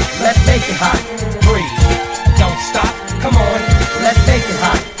on, let's make it hot. Breathe, don't stop, come on, let's make it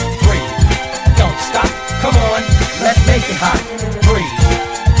hot. Breathe, don't stop, come on, let's make it hot. Breathe,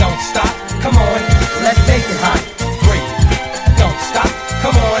 don't stop, come on, let's make it hot. Breathe, don't stop,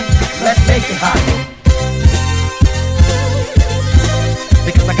 come on, let's make it hot.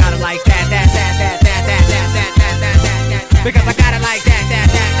 Because I got it like that. Because I got it like that.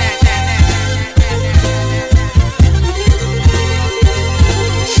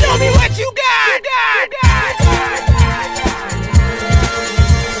 Show me what you got.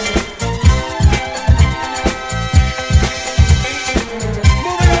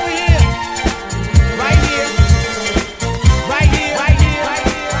 Move it over here. Right here. Right here. Right here. Right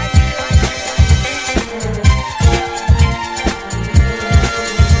here. Right here.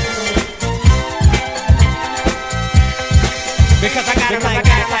 Because I got it like that.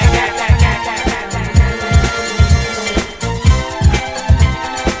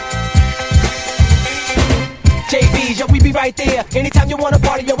 JB's, yo, we be right there. Anytime you wanna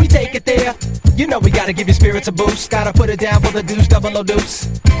party, yo, we take it there. You know we gotta give your spirits a boost. Gotta put it down for the deuce, double O deuce.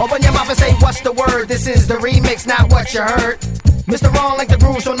 Open your mouth and say what's the word. This is the remix, not what you heard. Mr. Wrong like the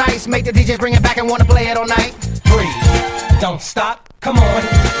groove so nice. Make the DJs bring it back and wanna play it all night. Breathe, don't stop, come on,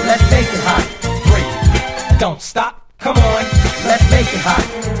 let's make it hot. Breathe, don't stop, come on, let's make it hot.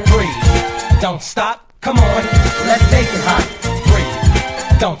 Breathe, don't stop, come on, let's make it hot.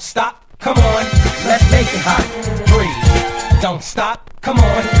 Breathe, don't stop, come on, let's make it hot. Breathe, don't stop, come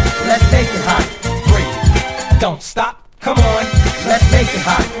on, let's make it hot. Breathe, don't stop, come on, let's make it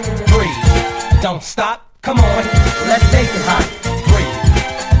hot. Breathe, don't stop, come on, let's make it hot.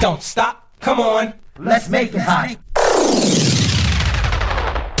 Breathe, don't stop, come on, let's make it hot.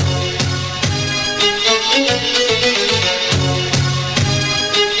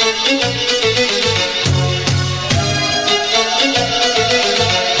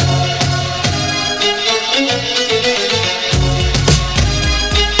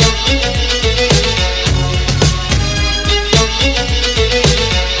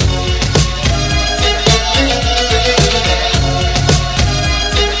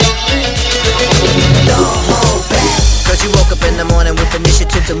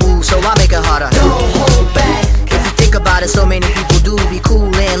 Initiative to move, so I make it harder. Don't hold back. If you think about it, so many people do be cool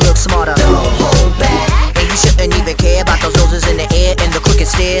and look smarter. Don't hold back. And you shouldn't even care about those noses in the air and the crooked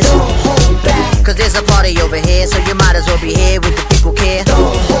stairs. Don't hold back. Cause there's a party over here, so you might as well be here with the people care.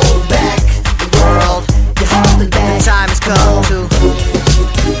 Don't hold back. The world, you're holding back. The time has come to.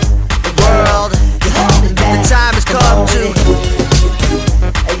 The world, you're holding back. The time has come to.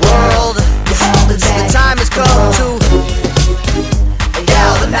 The world, you're holding back. The time has come to.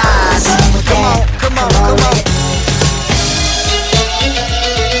 Galvanize. Come on, come on, come on.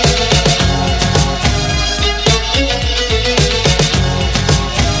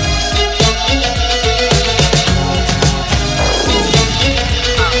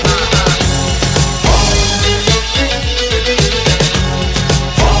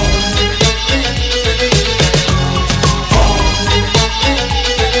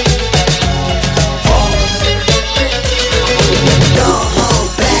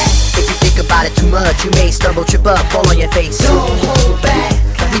 You may stumble, trip up, fall on your face. Don't hold back.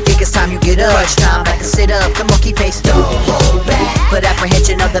 We think think it's time you get up. Crunch time, back to sit up. Come on, keep pace. Don't hold back. Put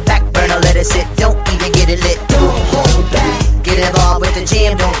apprehension on the back burner, let it sit. Don't even get it lit. Don't hold back. Get involved with the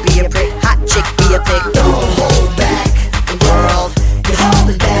jam, don't be a prick. Hot chick, be a pig. Don't hold back. The world, you're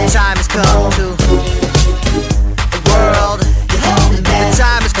holding back. The time has come to. The world, you're holding back. The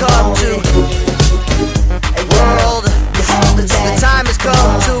time has come to. A world, you're holding back. The time has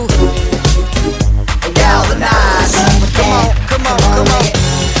come to. Galvanize. Come on, come on, come on.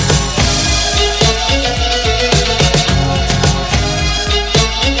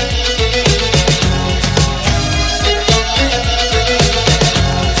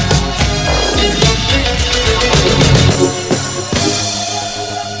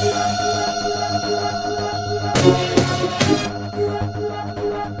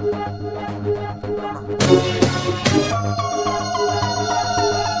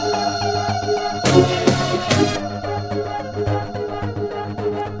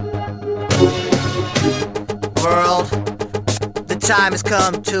 World, the time has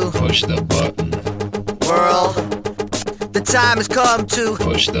come to push the button. World, the time has come to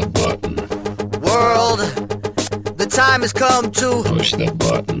push the button. World, the time has come to push the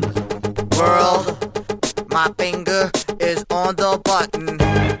button. World, my finger is on the button.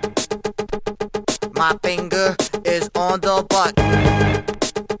 My finger is on the button.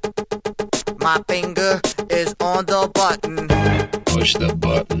 My finger is on the button. Push the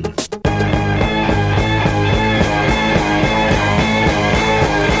button.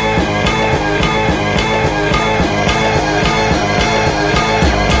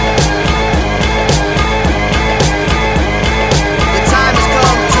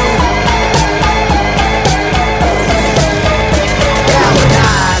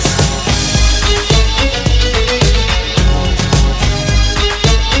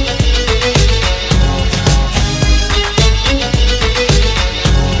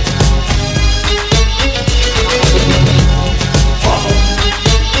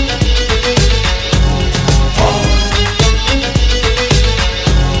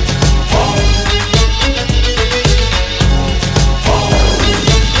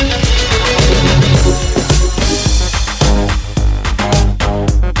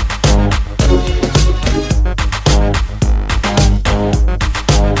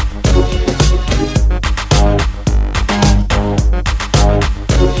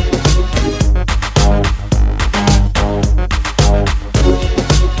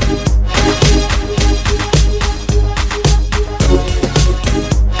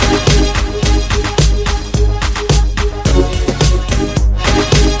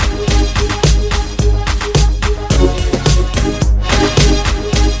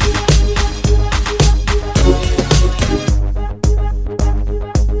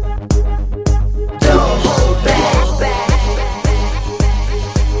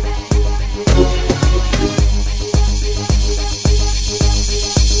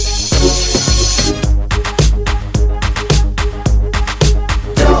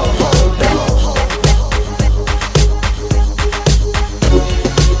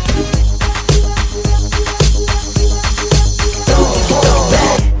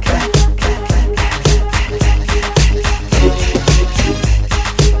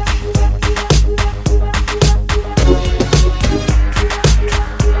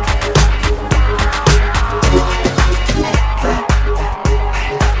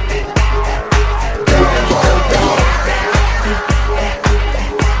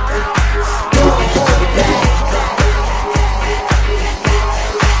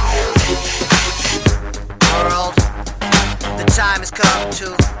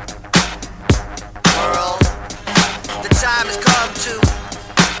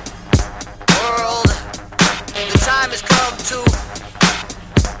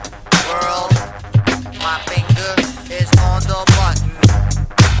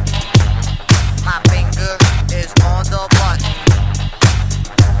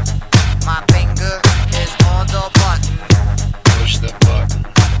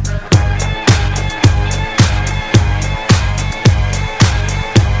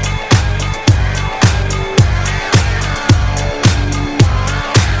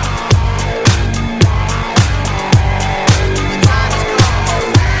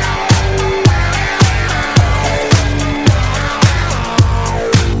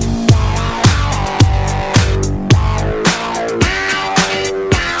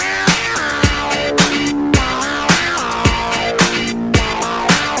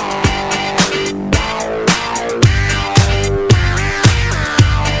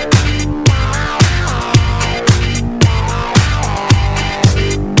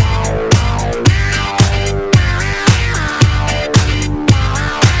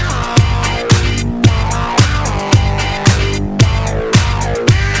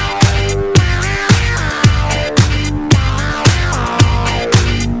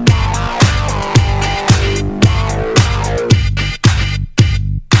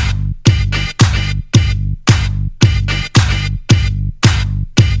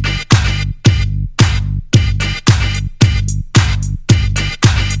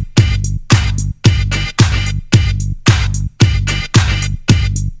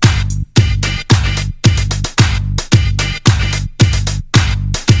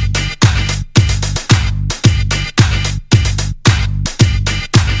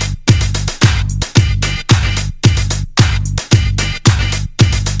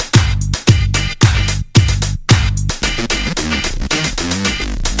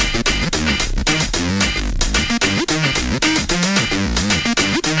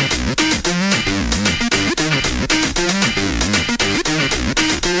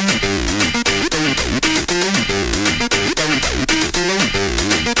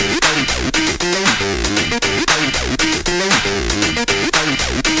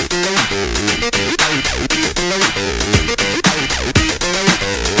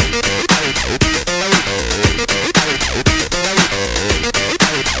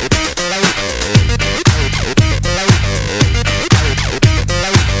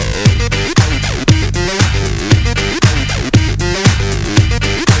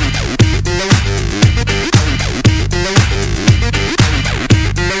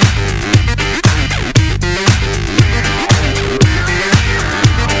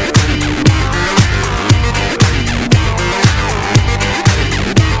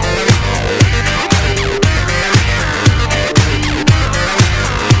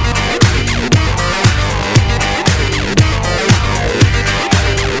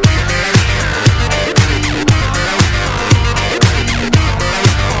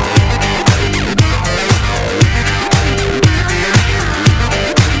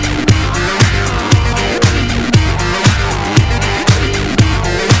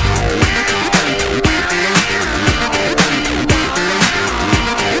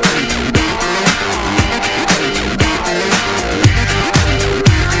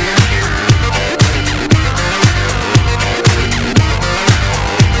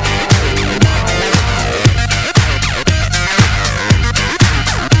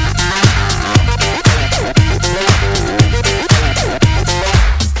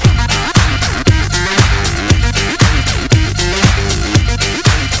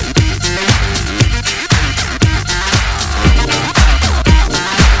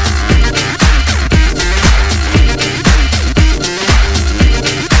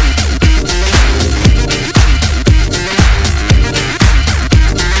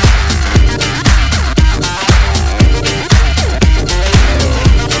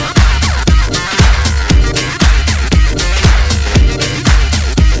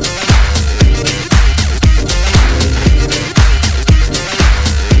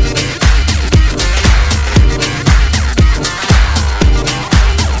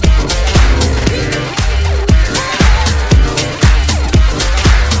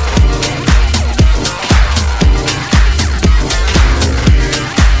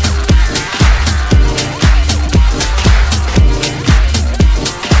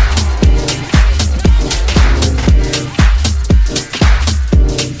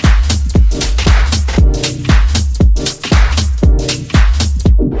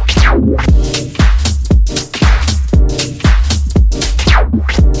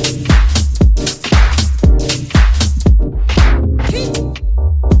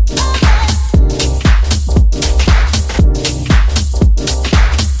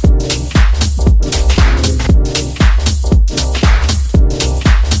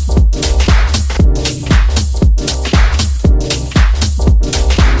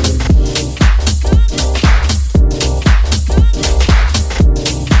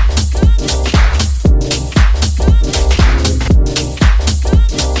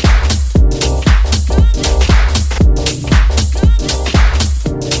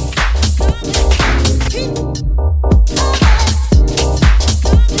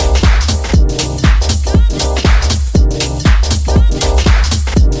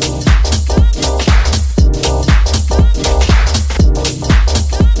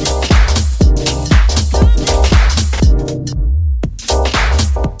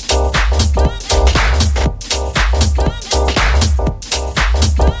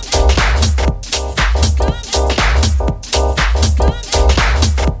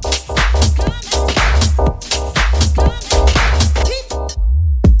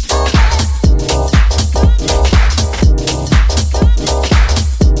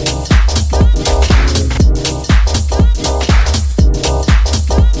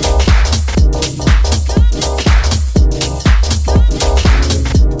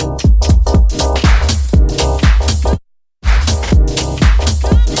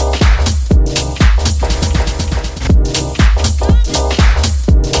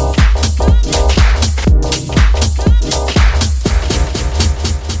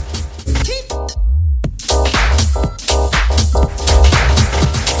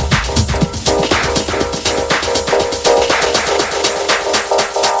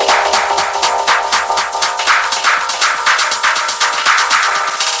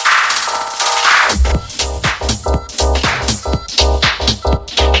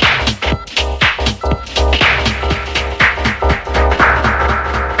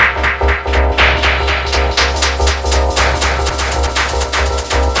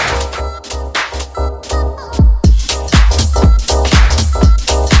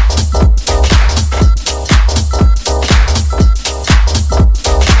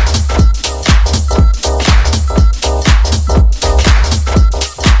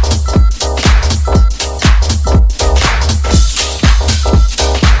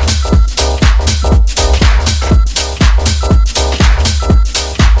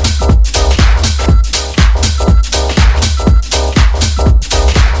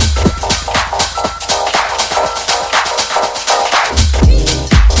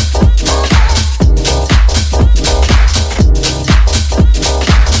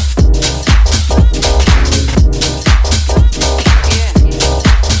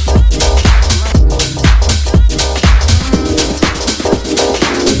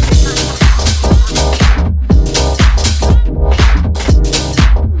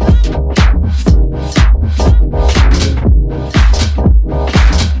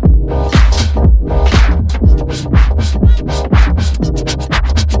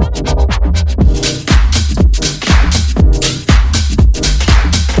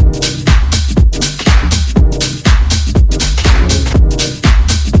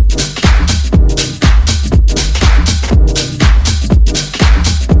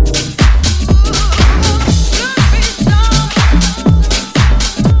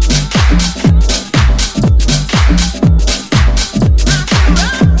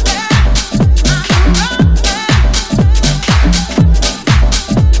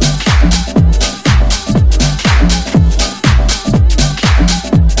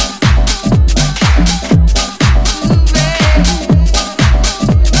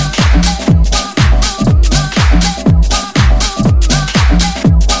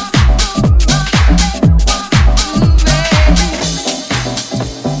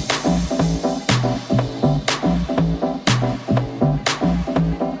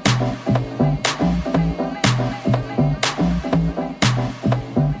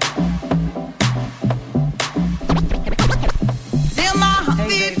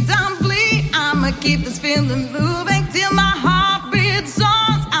 keep this feeling moving till my heartbeat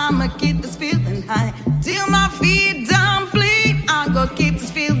soars. I'ma keep this feeling high till my feet don't bleed. I'm gonna keep this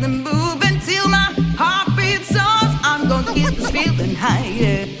feeling moving till my heartbeat soars. I'm gonna keep this feeling high,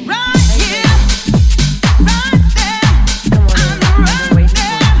 yeah. Right here, right there, I'm right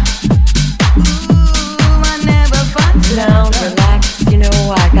there. Ooh, I never find Sit down, relax. You know,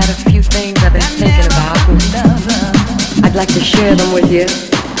 I got a few things I've been thinking about. I'd like to share them with you.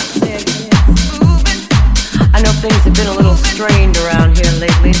 I know things have been a little strained around here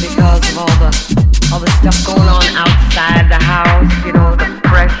lately because of all the stuff going on outside the house. You know, the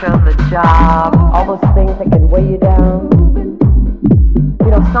pressure, the job, all those things that can weigh you down.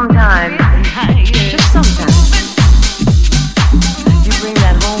 You know, sometimes, just sometimes, you bring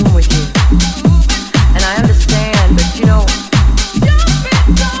that home with you. And I understand, but you know,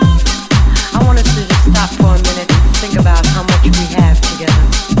 I want us to just stop for a minute and think about how much we have together.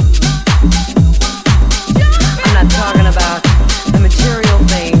 I'm not talking about the material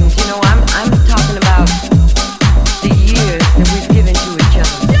things, you know, I'm talking about the years that we've given to each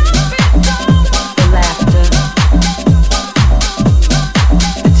other. The laughter,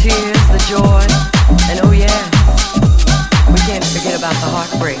 the tears, the joy, and oh yeah, we can't forget about the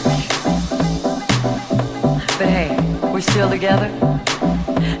heartbreak. But hey, we're still together.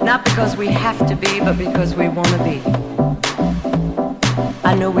 Not because we have to be, but because we want to be.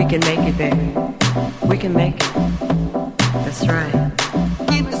 I know we can make it, baby. We can make it. That's right.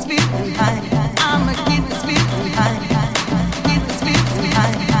 keep this feeling high. I'ma keep this feeling high. Keep this feeling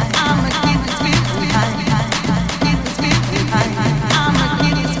high. I'ma keep this feeling high. Keep this feeling high. I'ma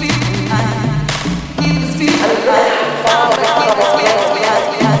keep this feeling high. Keep this feeling high. I'ma keep this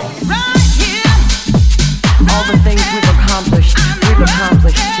feeling high. Right here. All the things we've accomplished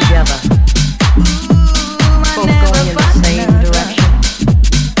together. Both going in the same direction,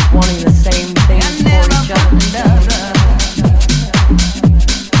 wanting the same things for each other.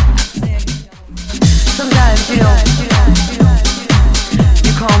 Sometimes, you know,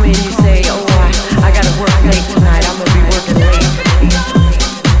 you call me and you say, oh, I gotta work late tonight, I'm gonna be working late.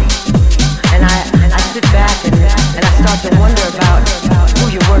 And I sit back and I start to wonder about who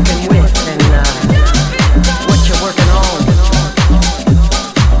you're working with and what you're working on.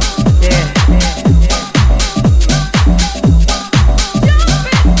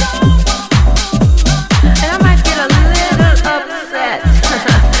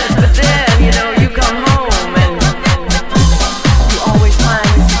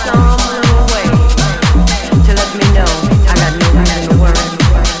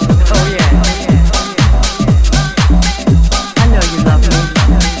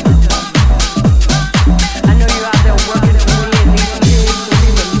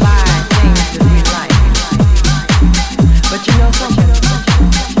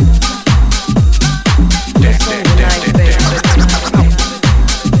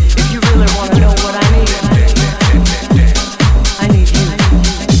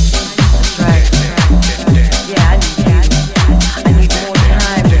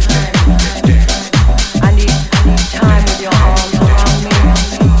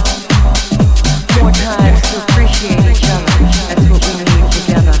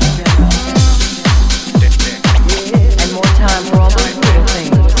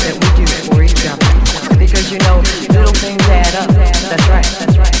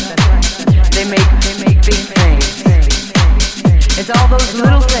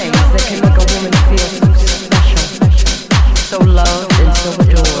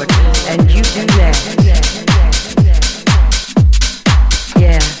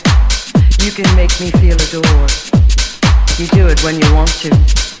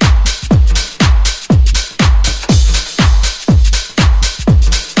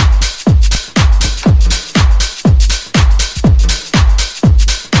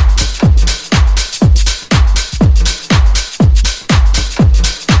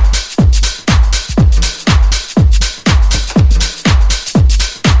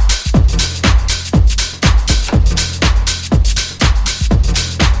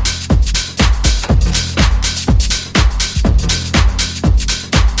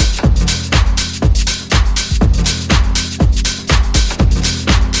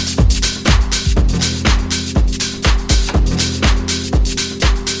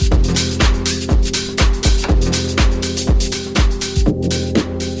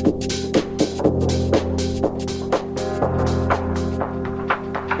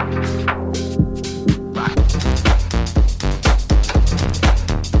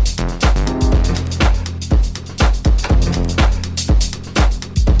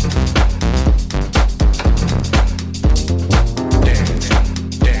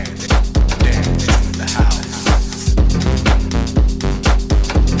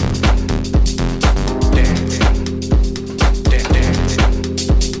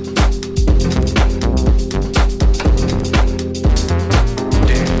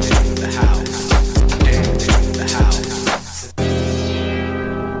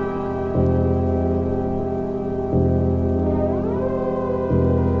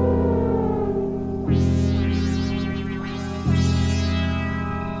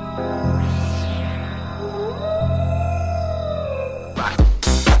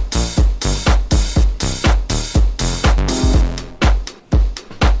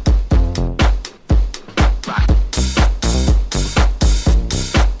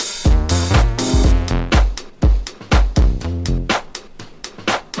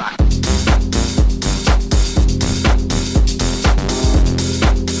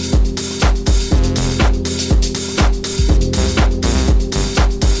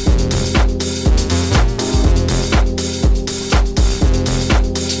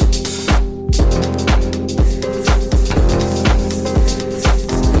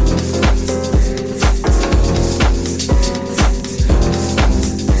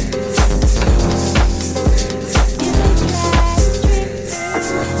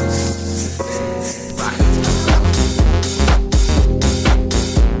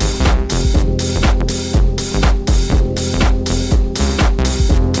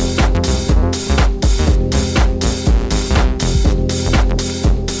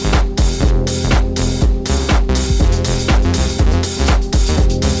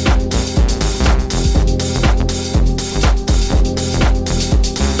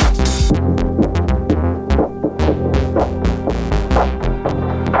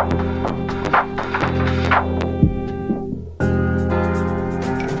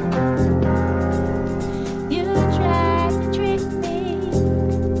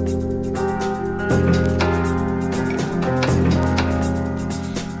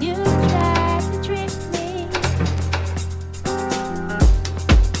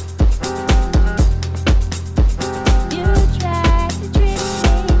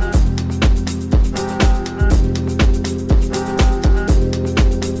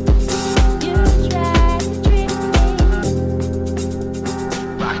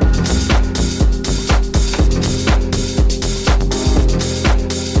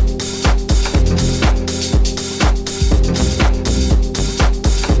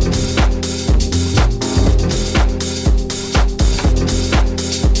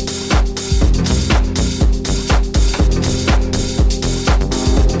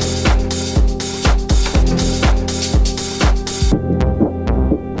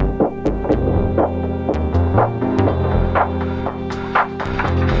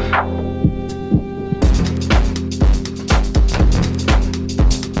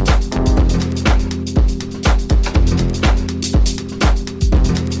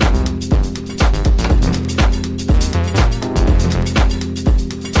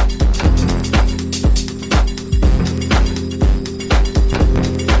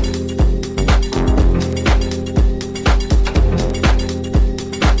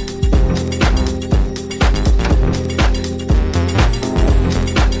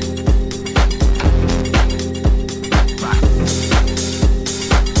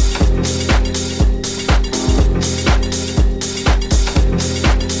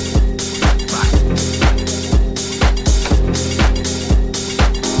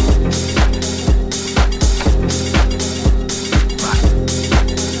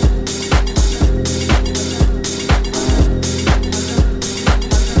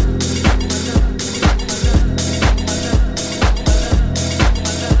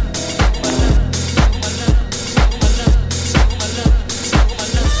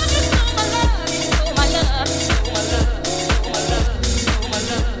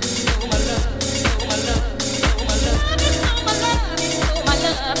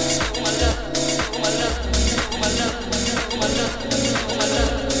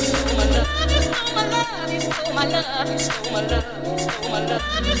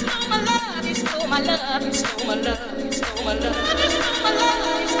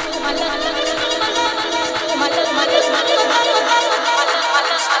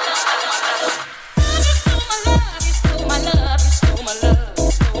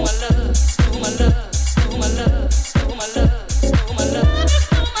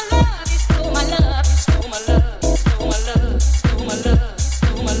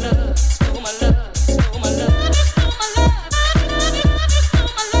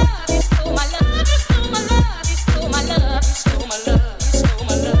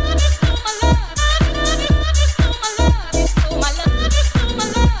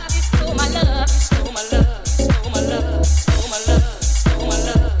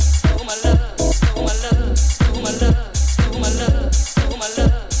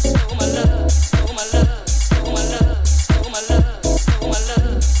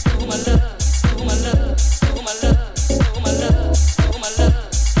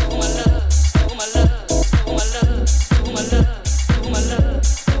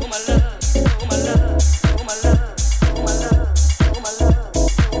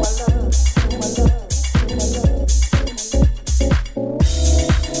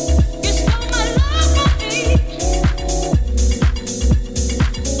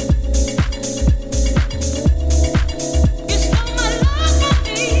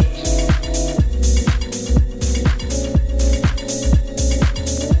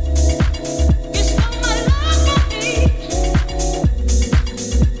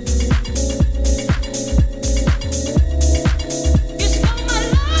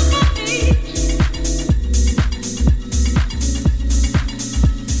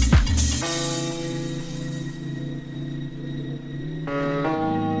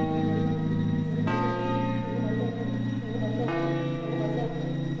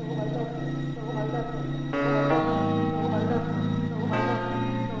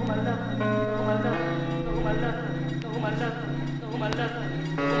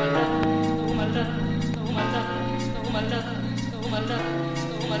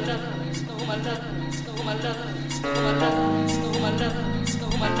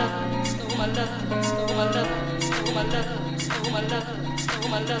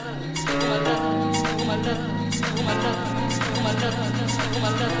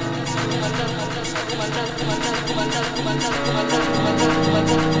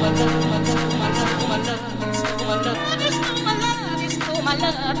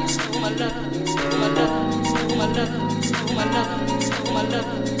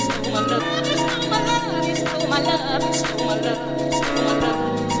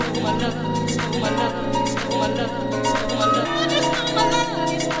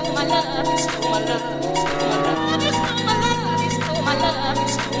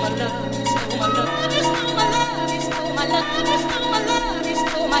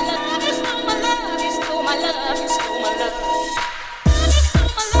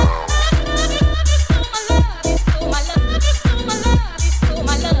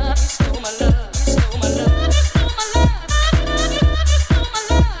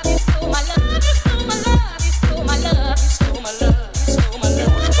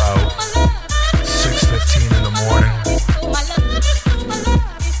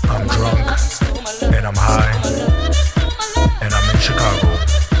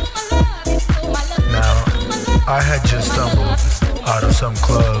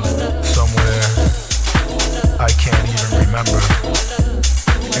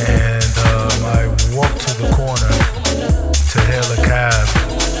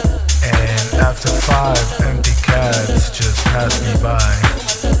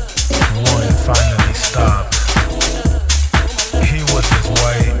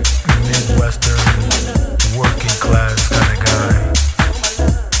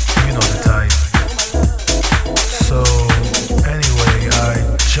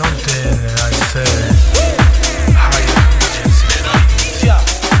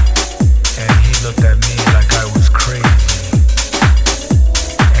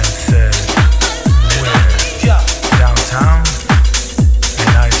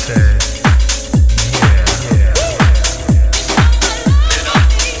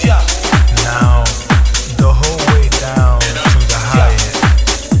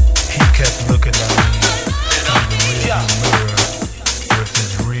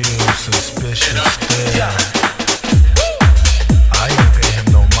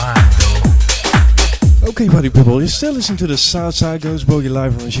 You're still listening to the Southside Goes Boogie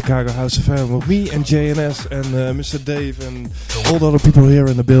live on Chicago House FM with me and JNS and Mr. Dave and all the other people here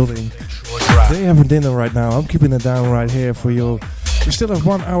in the building. They having dinner right now. I'm keeping it down right here for your We still have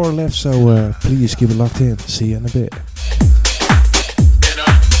 1 hour left, so please keep it locked in. See you in a bit.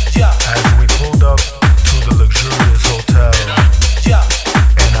 As we pulled up to the luxurious hotel,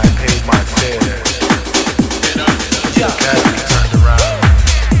 and I paid my fare, the cabby turned around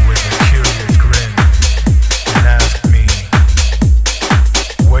with a curious grin and asked me,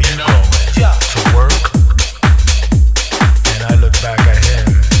 "Where you going? To work?" And I looked back at him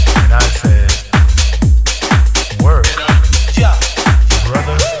and I said, "Work?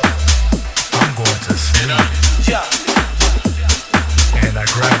 Brother, I'm going to sleep." And I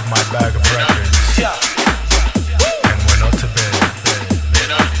grabbed my bag of records and went up to bed.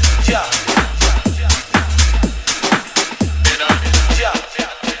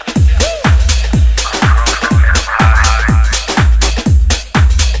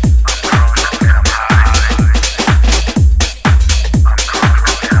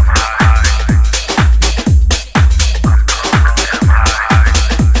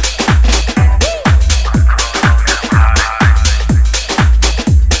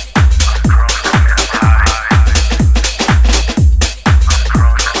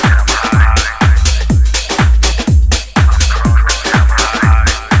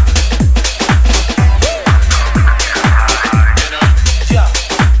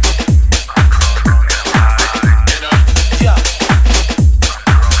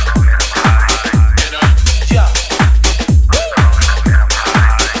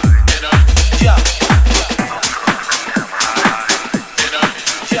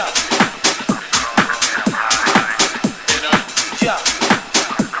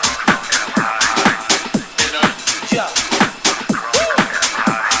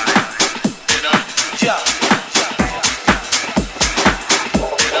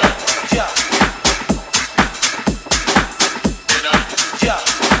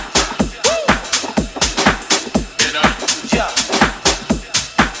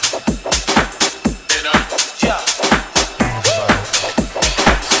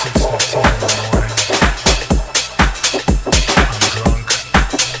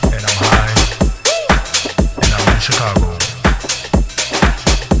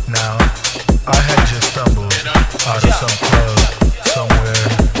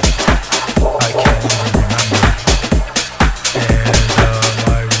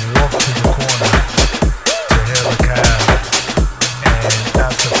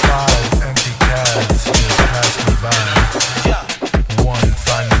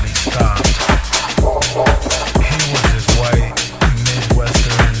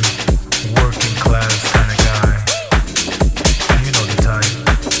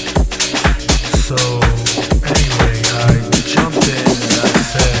 So anyway, I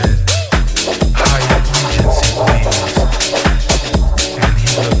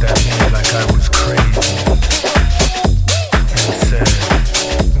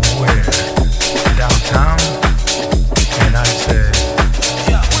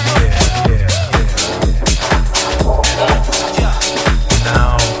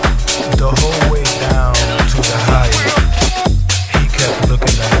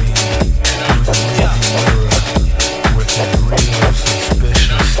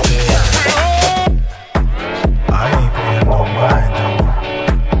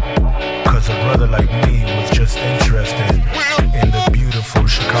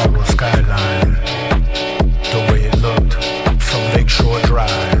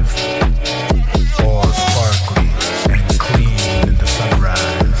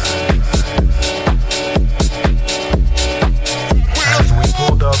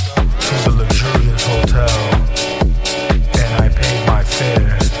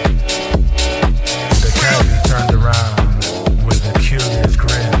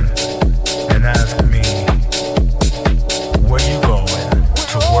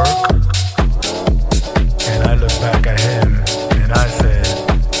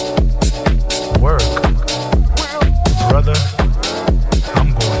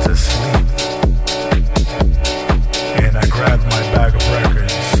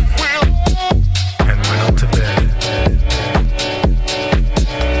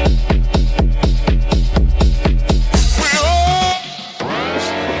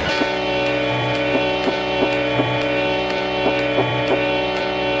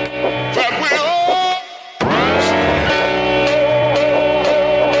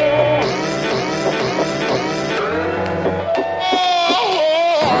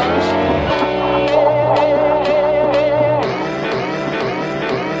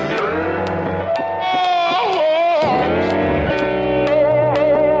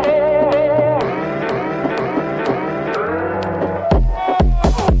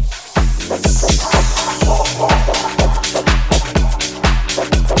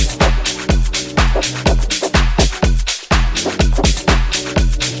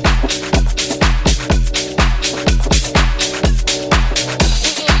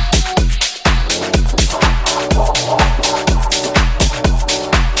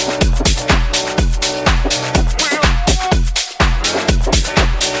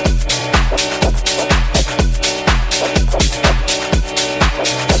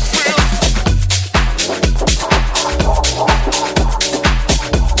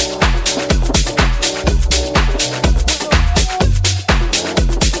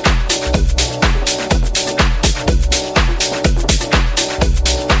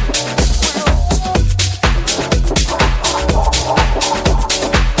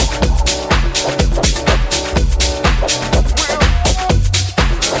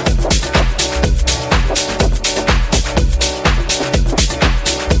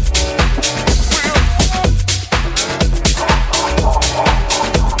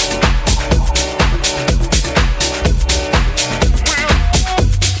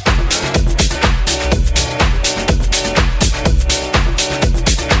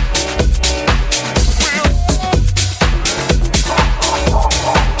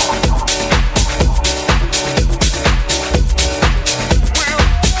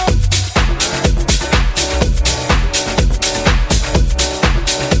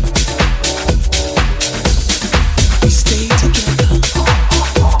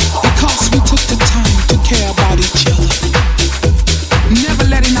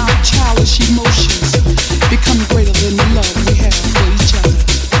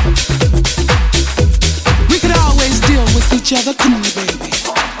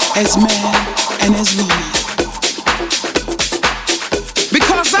as man and as woman.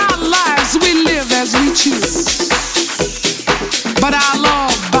 Because our lives we live as we choose, but our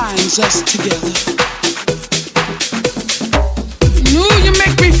love binds us together. Ooh, you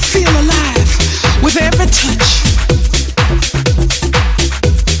make me feel alive with every touch.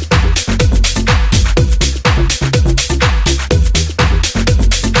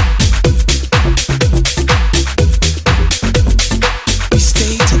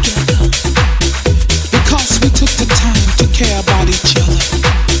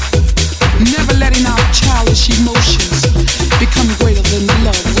 Emotions become greater than the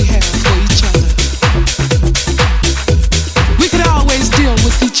love we have for each other. We could always deal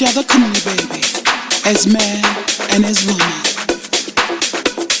with each other, couldn't we, baby? As man and as woman.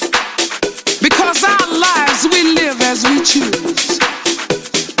 Because our lives we live as we choose,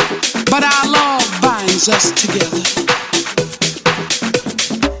 but our love binds us together.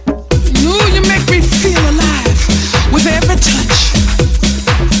 Ooh, you make me feel alive with every touch.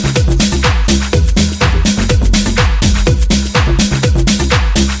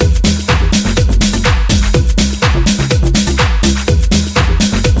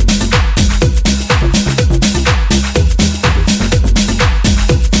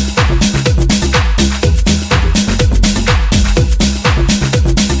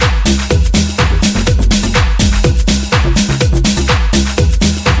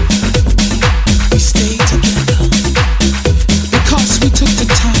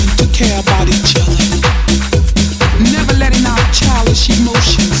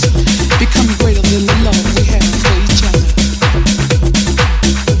 Emotions become greater than the love we have for each other.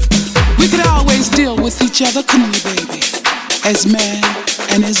 We could always deal with each other, couldn't we, baby? As man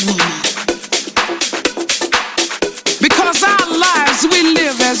and as woman. Because our lives we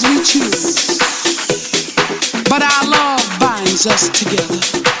live as we choose, but our love binds us together.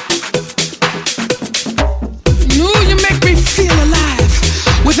 Ooh, you make me feel alive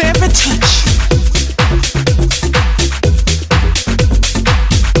with every touch.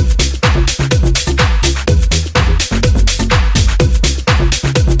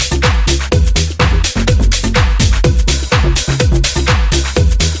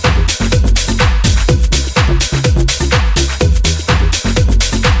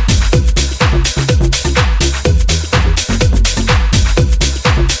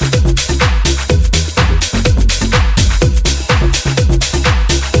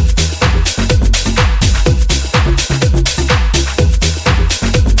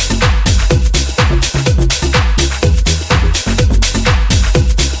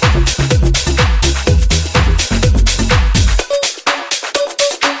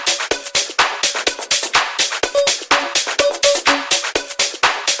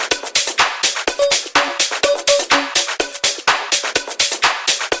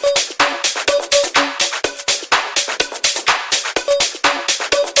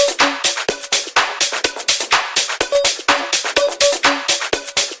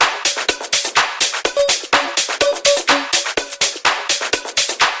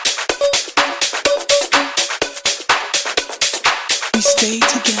 We stay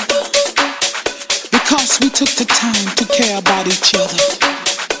together because we took the time to care about each other,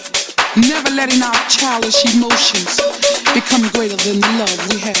 never letting our childish emotions become greater than the love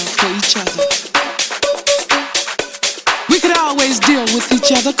we have for each other. We could always deal with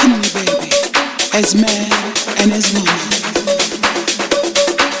each other, couldn't we, baby? As man and as woman.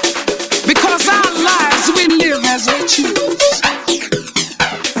 Because our lives we live as we choose,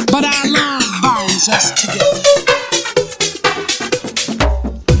 but our love binds us together.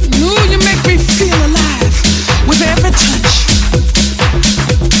 Ooh, you make me feel alive with every touch.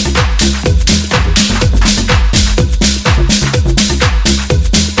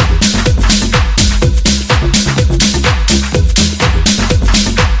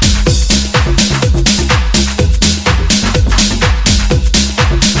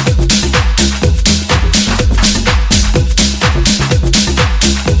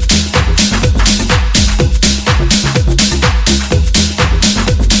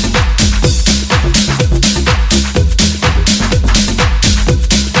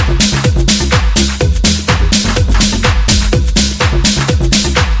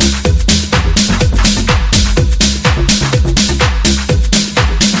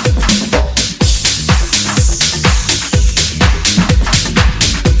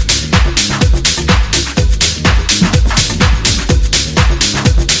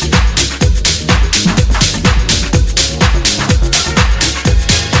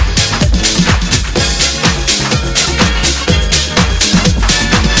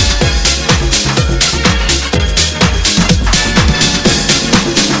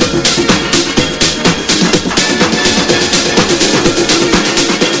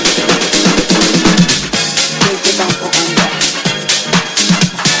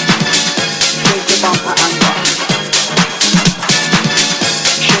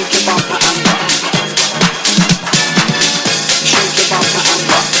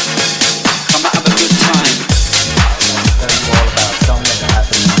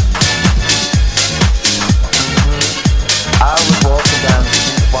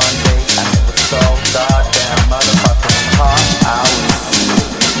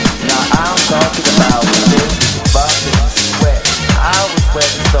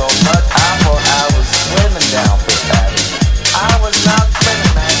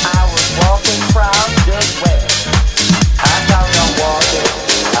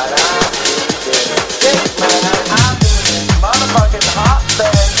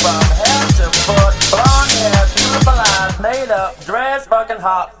 fucking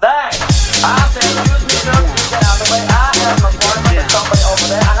hot thing. I said, excuse me, sir, you get out of the way. I have an appointment with somebody over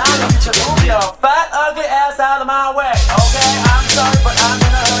there, and I need you to move your fat, ugly ass out of my way. Okay, I'm sorry, but I'm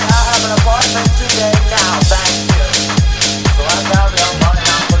in a hurry. I have an appointment today now. Thank you. So I carry on running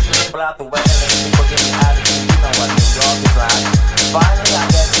out, pushing people out the way, and then people give me attitude. You know what New York is like. Finally, I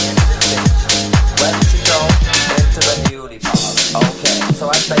get into the stage. Where did she go? Into the beauty parlor. Okay,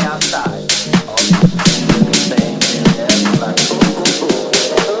 so I stay outside.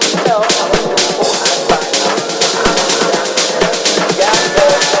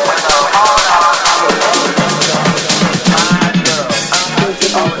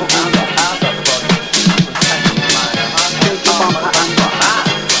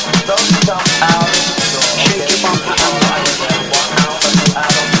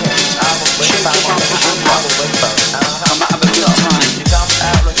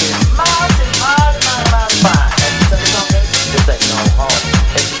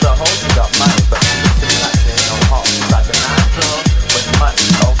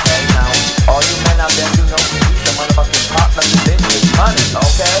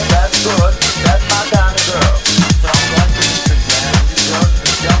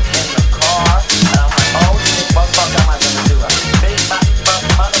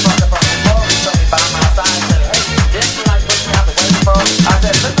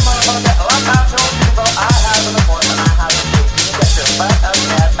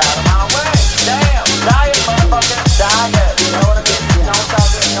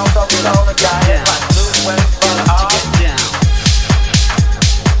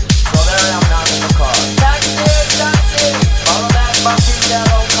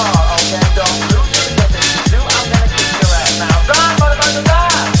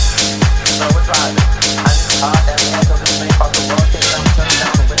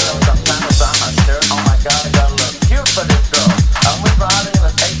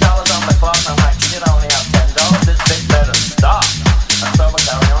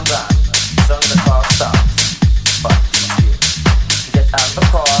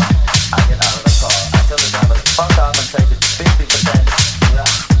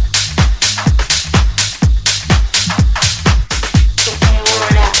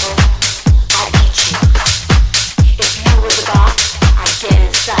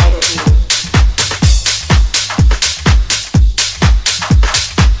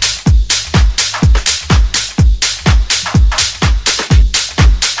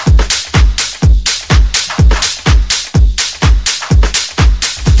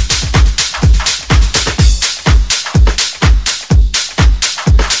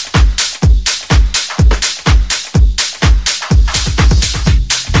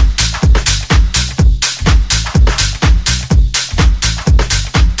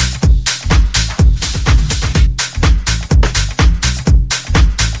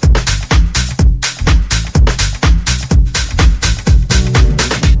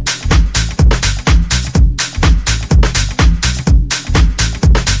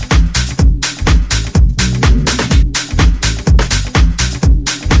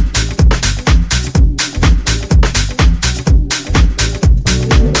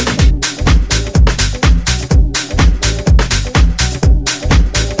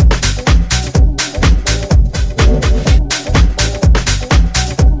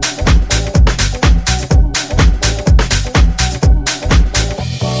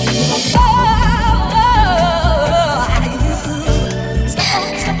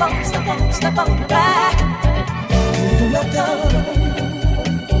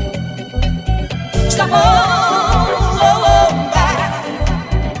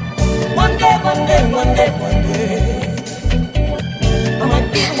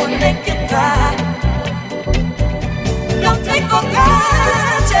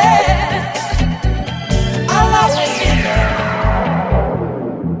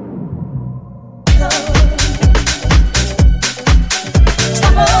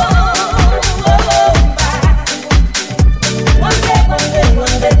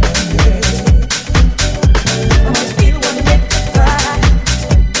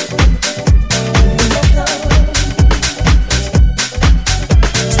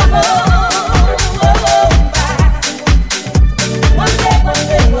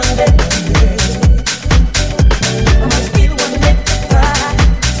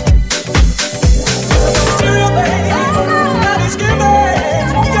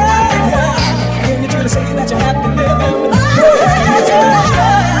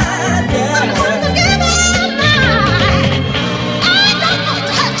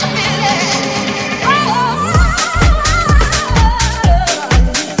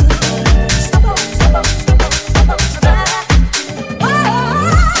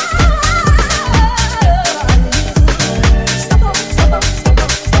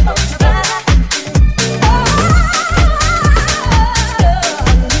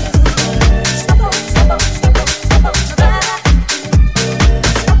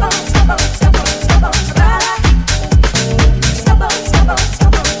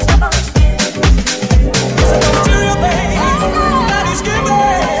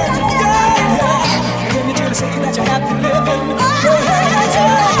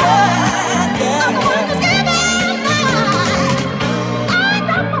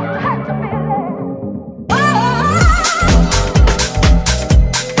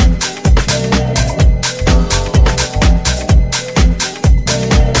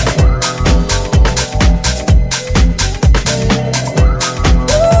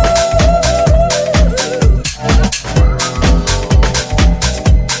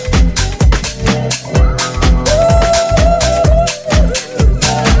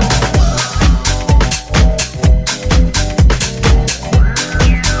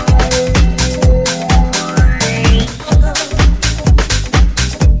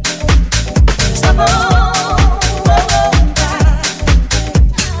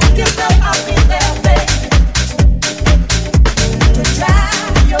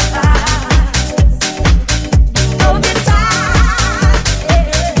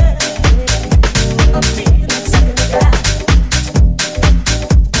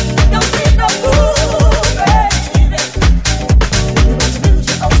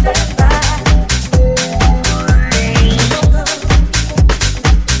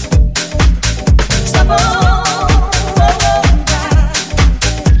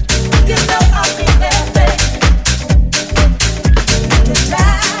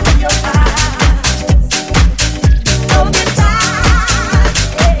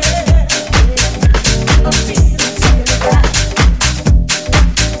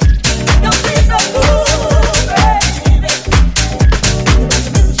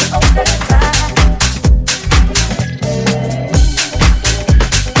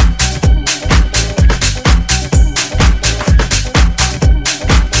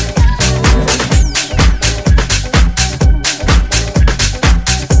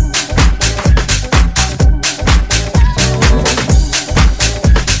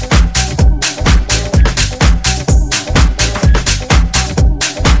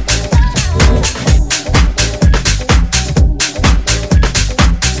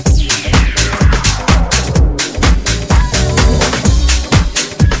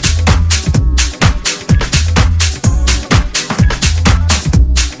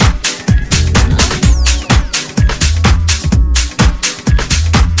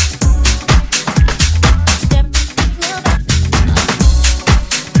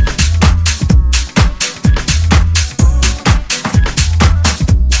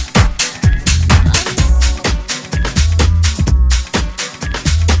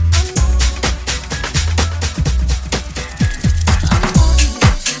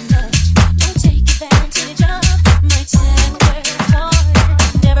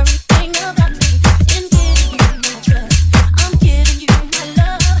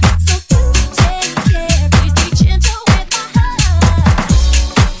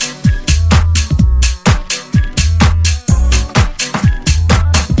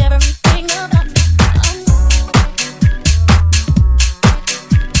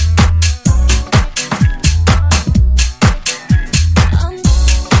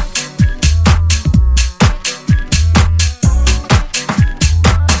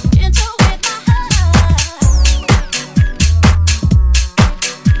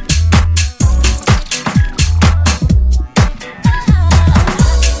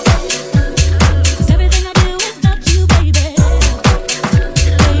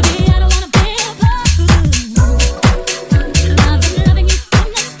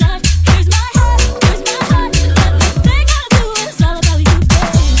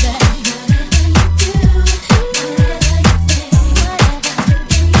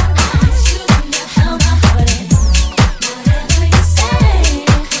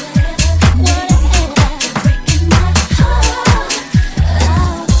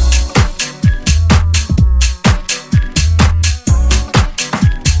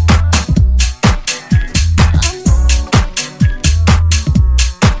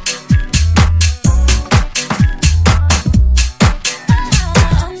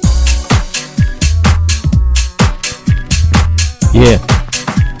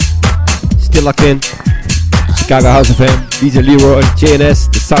 Still locked in. Chicago House FM, DJ Leroy,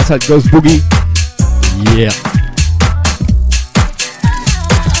 JNS, the Southside Goes Boogie. Yeah.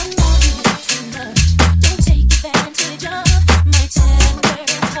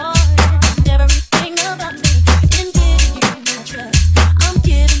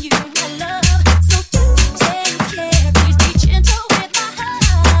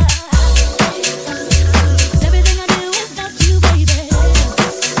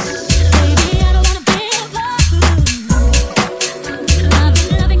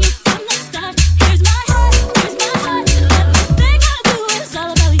 Here's my heart, here's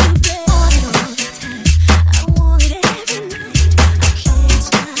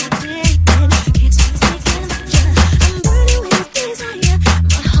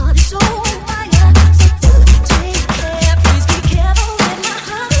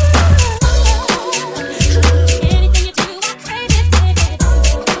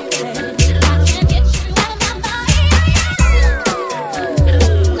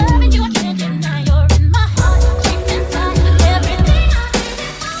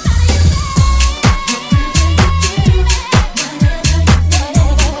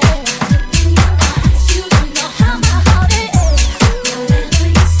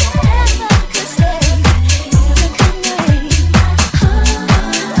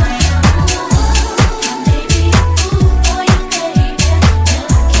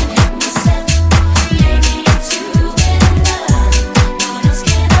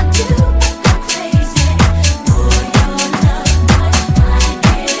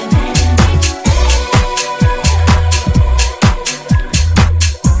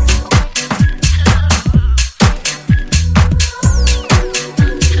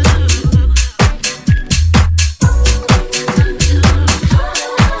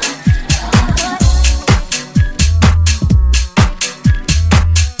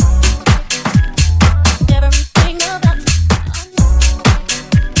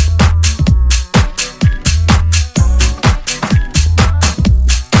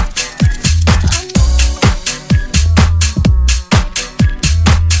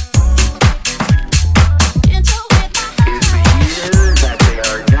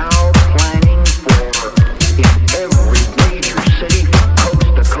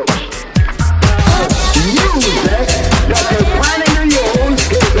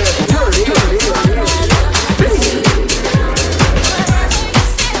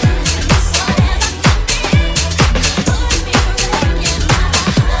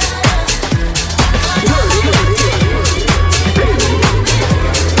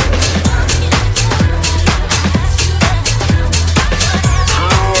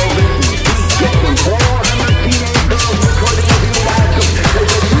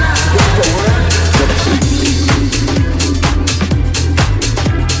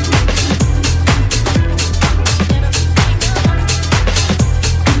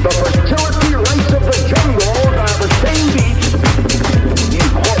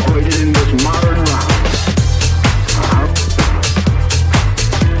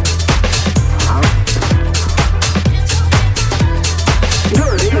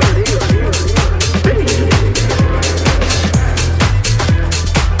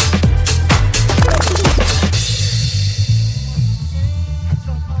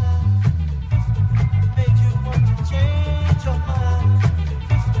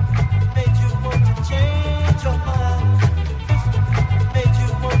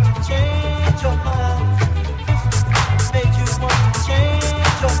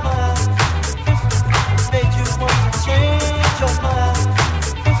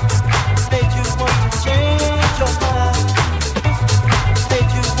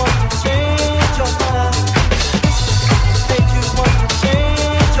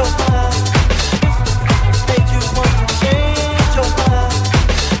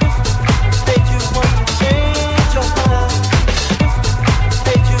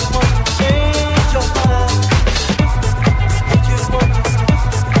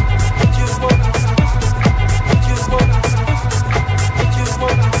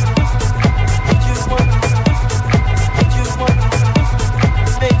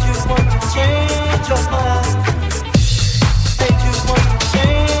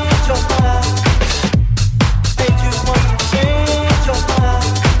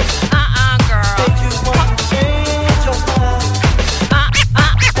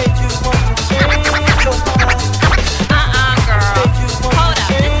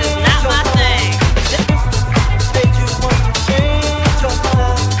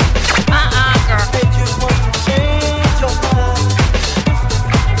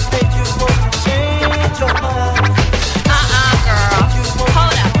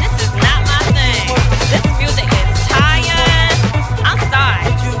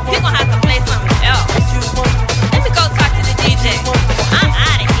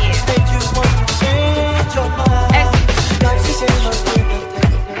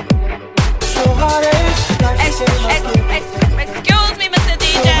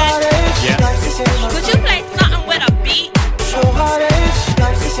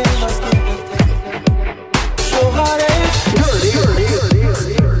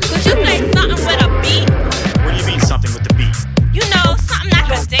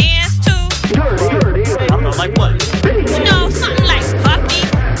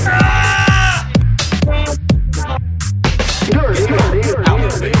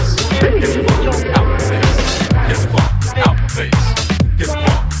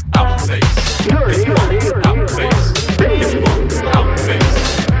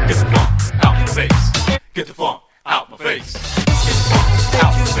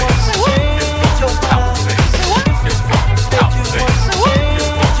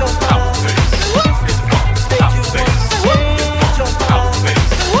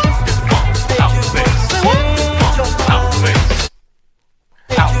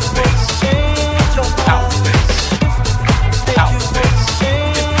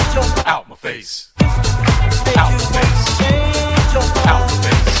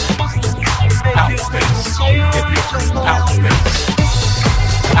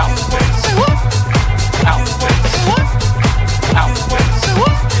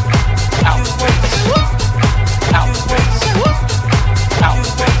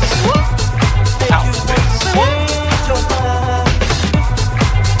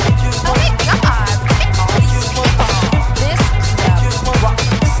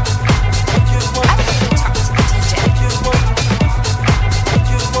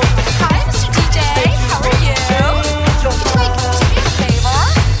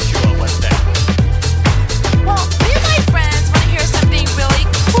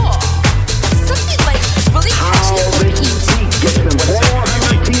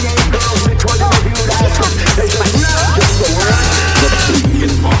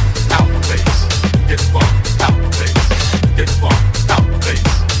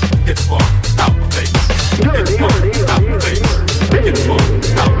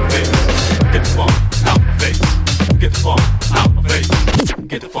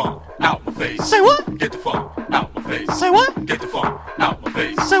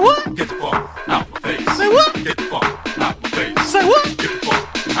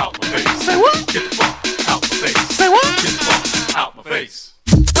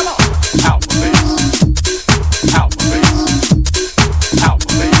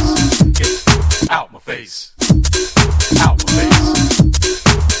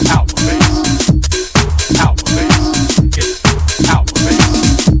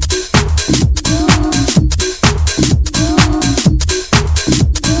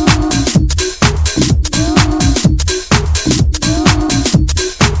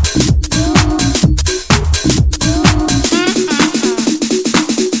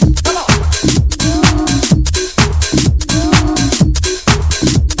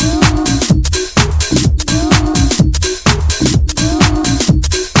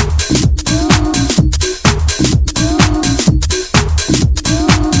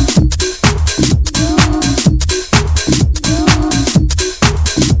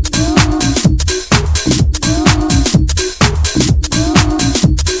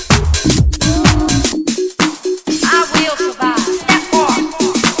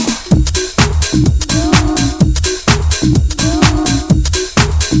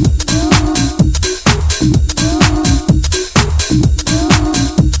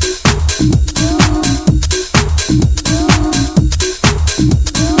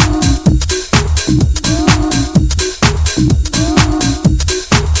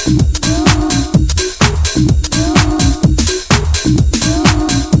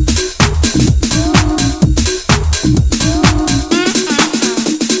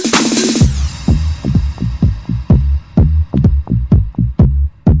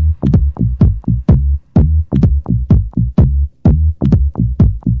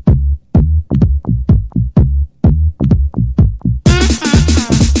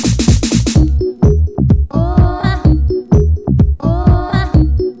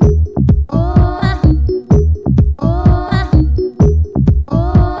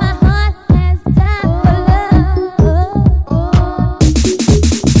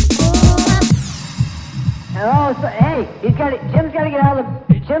Hey, Jim's got to get out of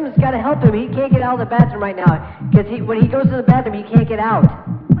the. Jim's got to help him. He can't get out of the bathroom right now because when he goes to the bathroom, he can't get out.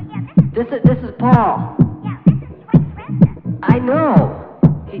 This is Paul. I know.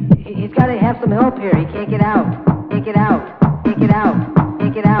 He's got to have some help here. He can't get out. Can't get out. Can't get out.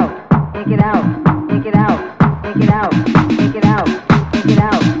 Can't get out. Can't get out. Can't get out. Can't get out. Can't get out. Can't get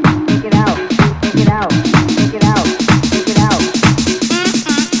out. Can't get out. Can't get out. Can't get out. Can't get out.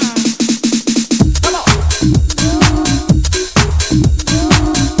 Come on.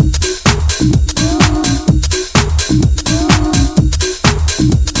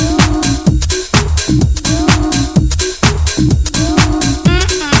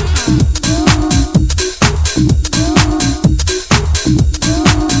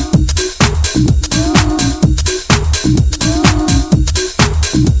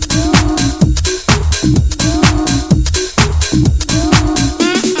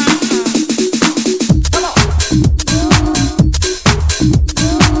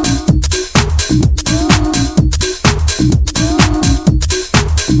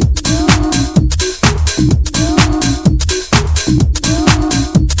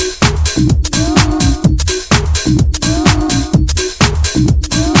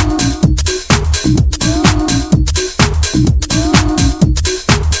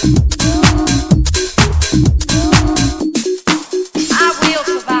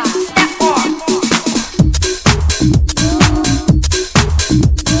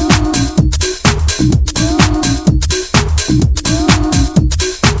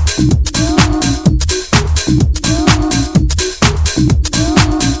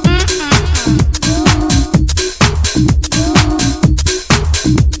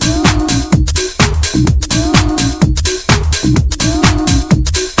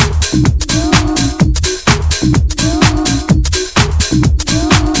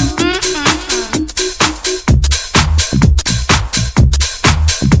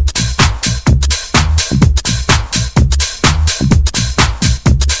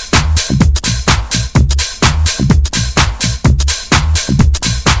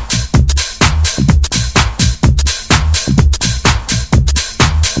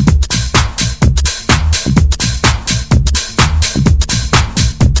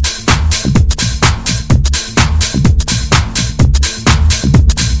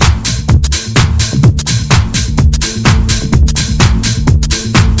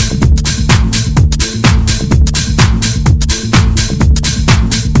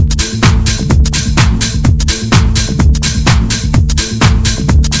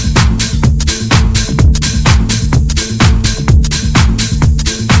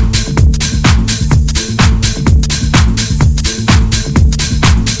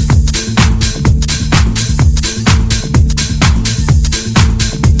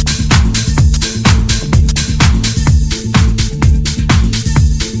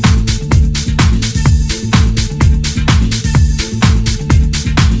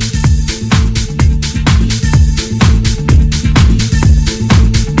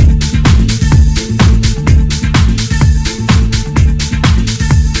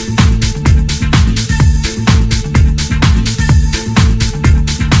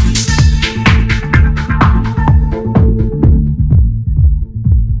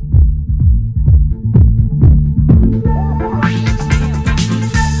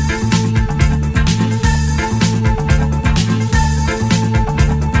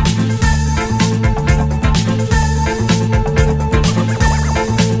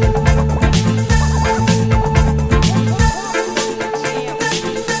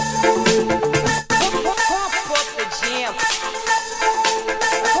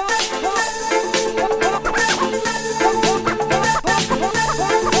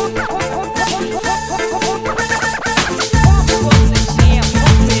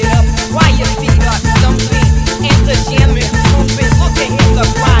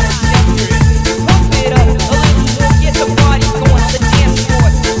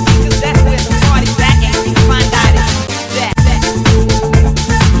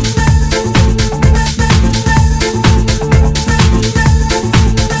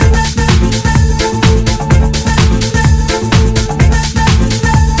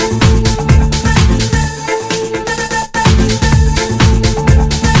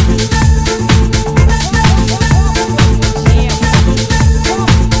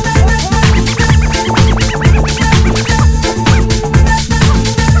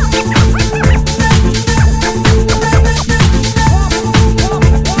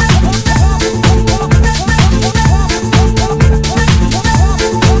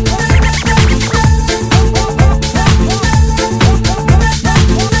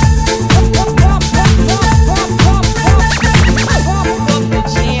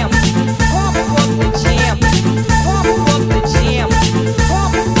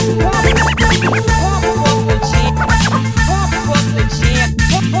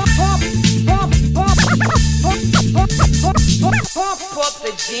 Pump up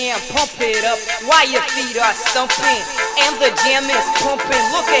the jam, pump it up while your feet are stumping. And the jam is pumping.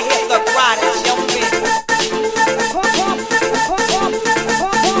 Look ahead, the crowd is jumping. Pump, pump, pump, pump, pump,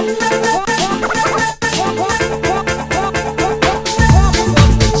 pump, pump, pump, pump, pump, pump, pump, pump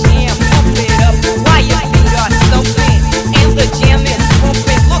up the jam, pump it up while your feet are stumping. And the jam is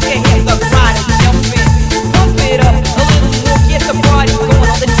pumping. Look ahead, the crowd is jumping. Pump it up a little more, get the party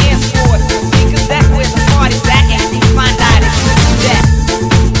going on the dance floor. Because that's where the party's at, and you find out if you do that.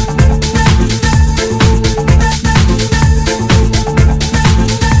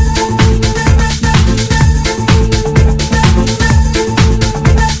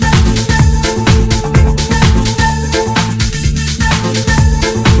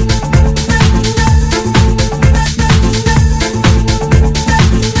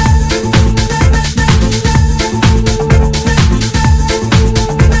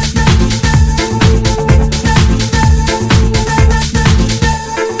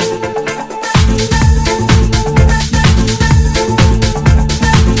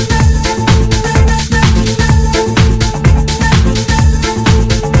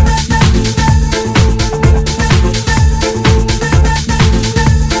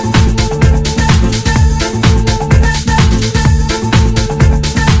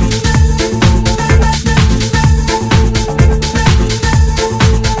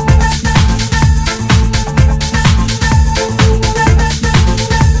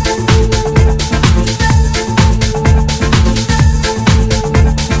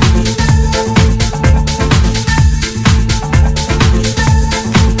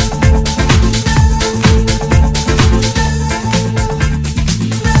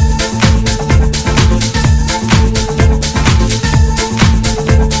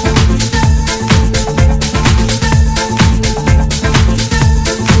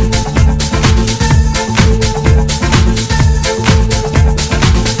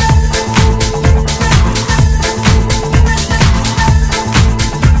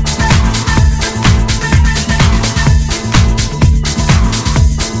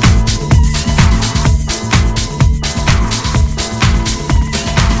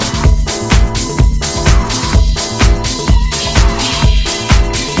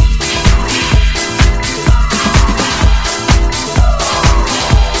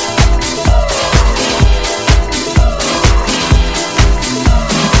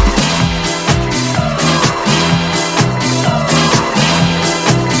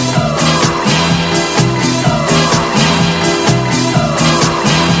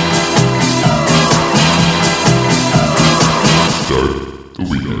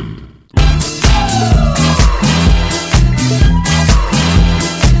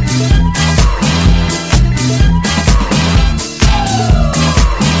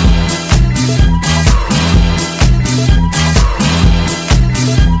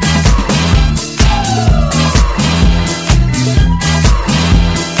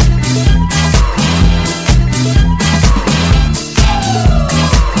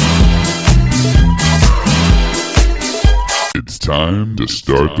 Time to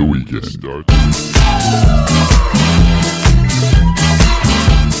start the weekend.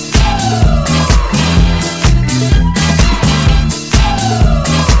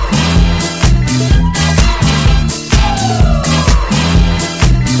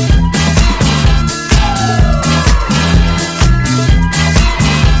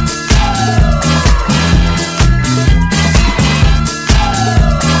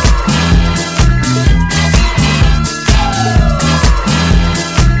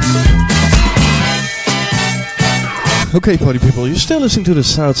 Okay, party people, you're still listening to the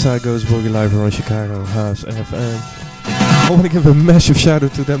Southside Goes Boogie live here on Chicago House FM. I want to give a massive shout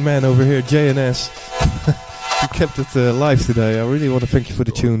out to that man over here, JNS, who kept it live today. I really want to thank you for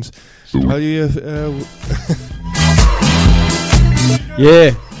the tunes. How do you?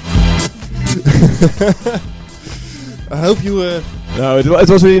 Yeah. I hope you. No, it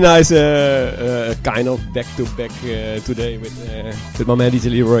was really nice. Kind of back to back today with my man DJ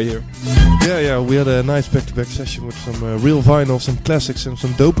Leroy here. Yeah, we had a nice back-to-back session with some real vinyl, some classics, and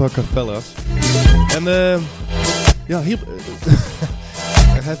some dope acapellas. And I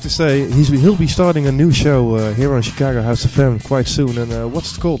have to say, he'll be starting a new show here on Chicago House FM quite soon. And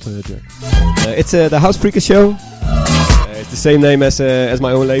what's it called, Jack? It's the House Freakers Show. It's the same name as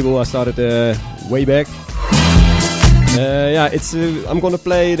my own label. I started way back. I'm gonna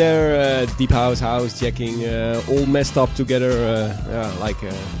play their deep house, jacking, all messed up together.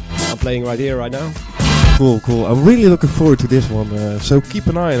 I'm playing right here, right now. Cool. I'm really looking forward to this one. So keep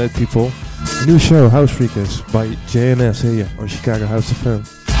an eye on it, people. New show, House Freakers, by JNS here on Chicago House FM.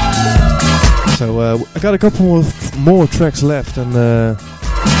 So I got a couple more tracks left, and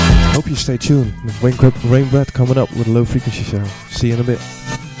hope you stay tuned. Rain Bread coming up with a low frequency show. See you in a bit.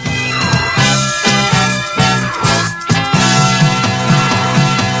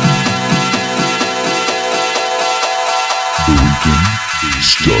 The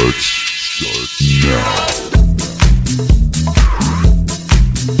weekend starts now.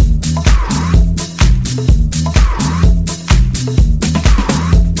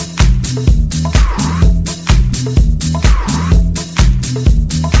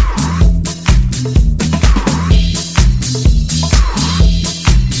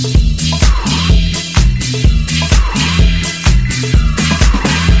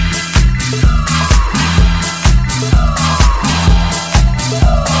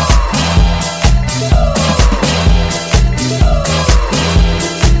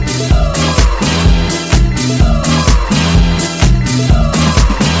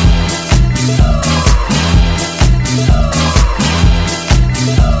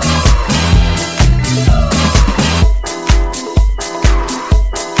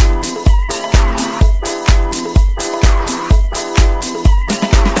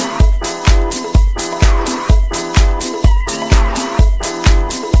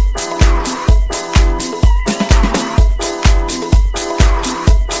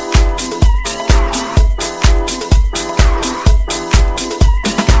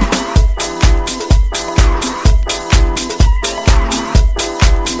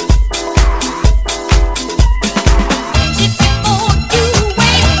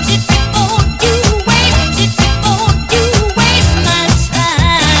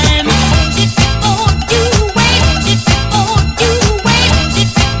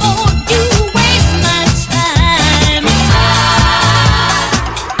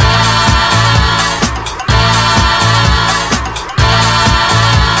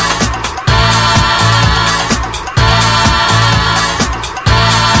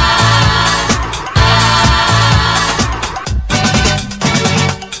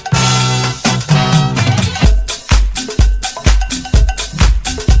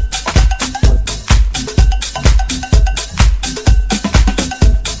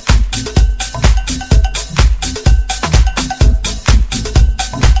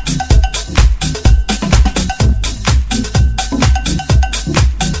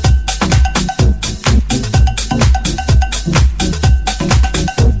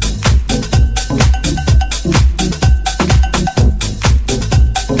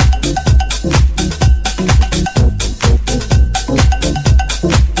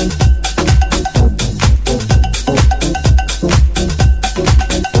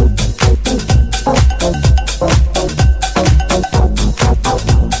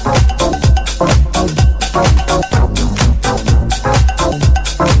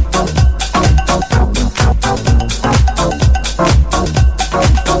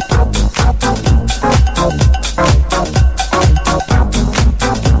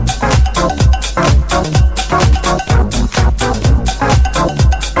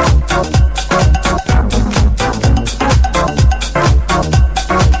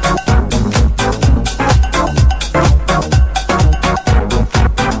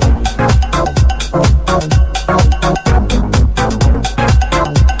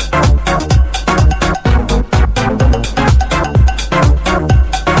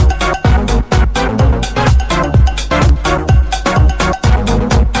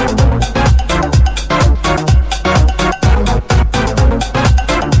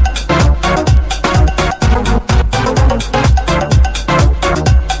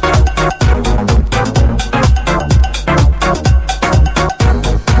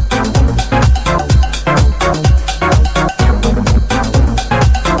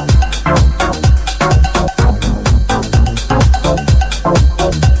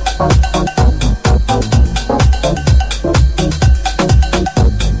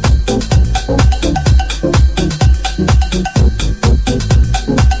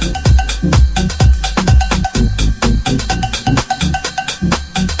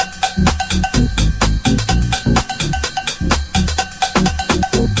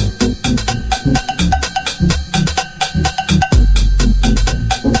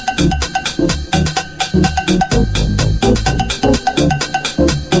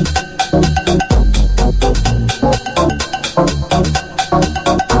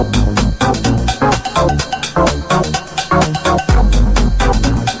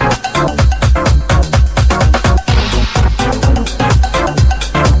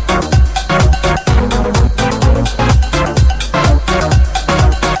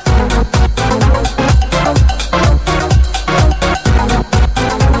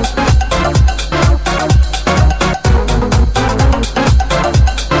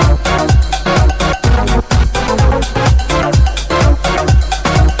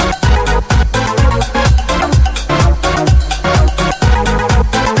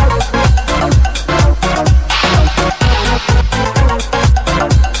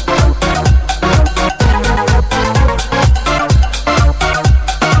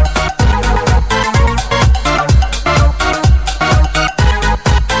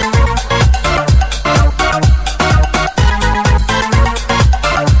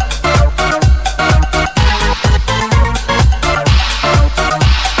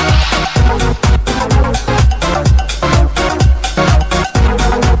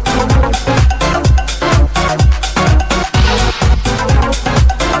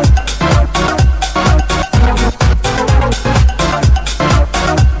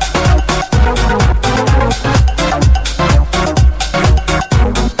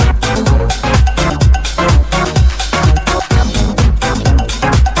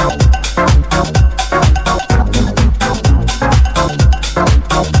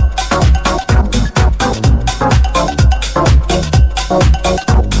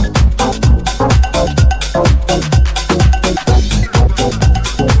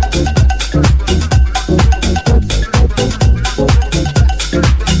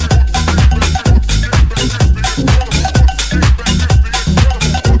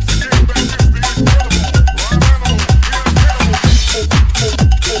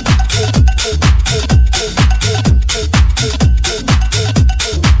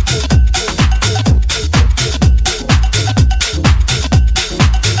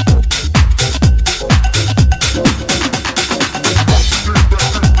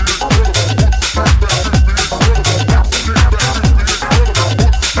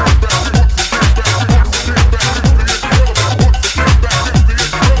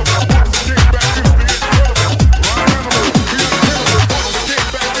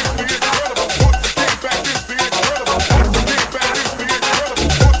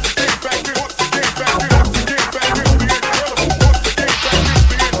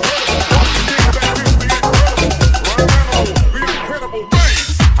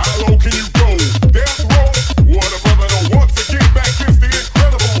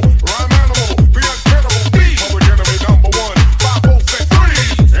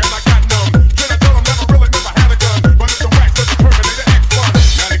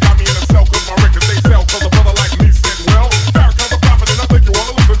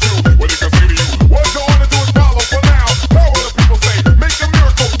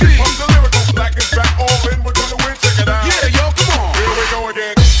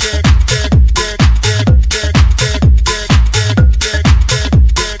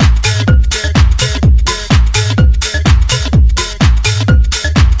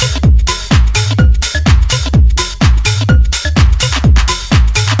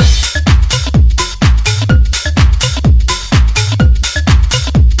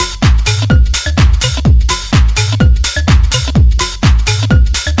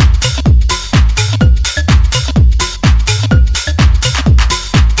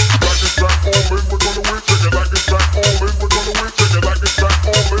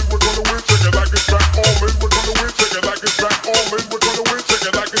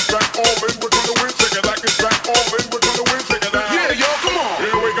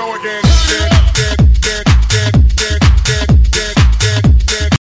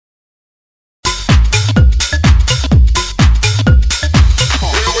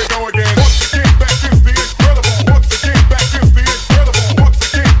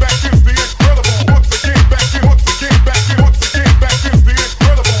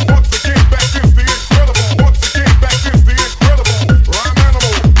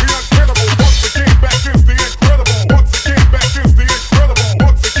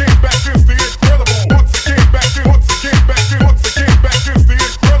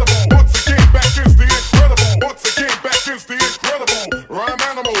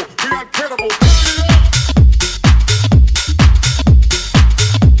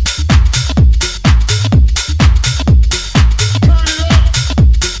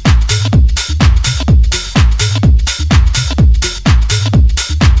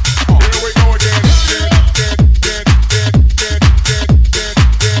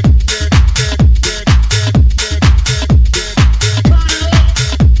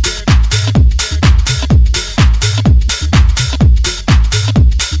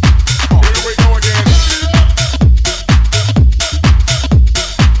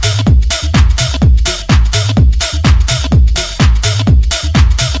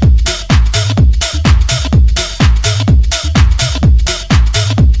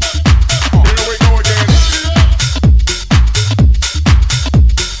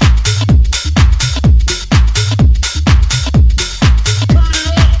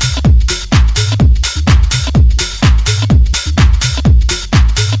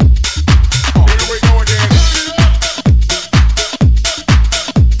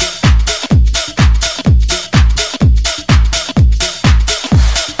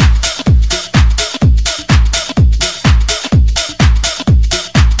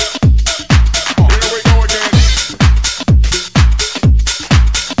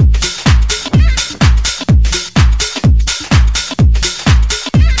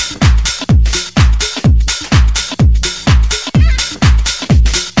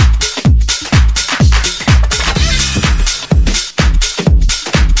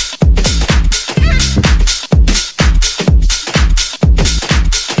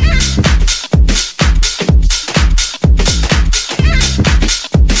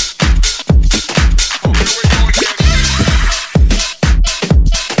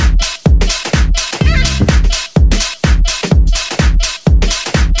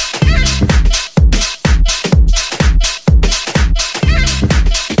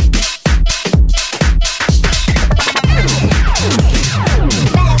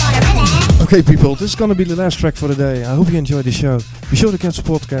 Okay, people, this is gonna be the last track for the day. I hope you enjoyed the show. Be sure to catch the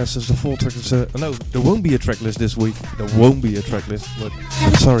podcast as the full track list. No, there won't be a track list this week. There won't be a track list, but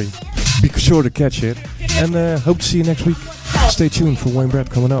I'm sorry. Be sure to catch it. And hope to see you next week. Stay tuned for Wayne Brad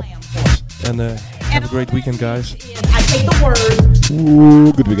coming up. And have a great weekend, guys. I take the word.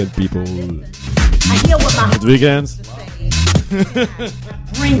 Ooh, good weekend, people. I hear what my Good weekend.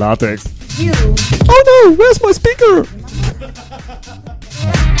 Latex. You. Oh no, where's my speaker?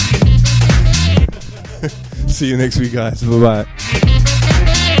 See you next week, guys. Bye-bye.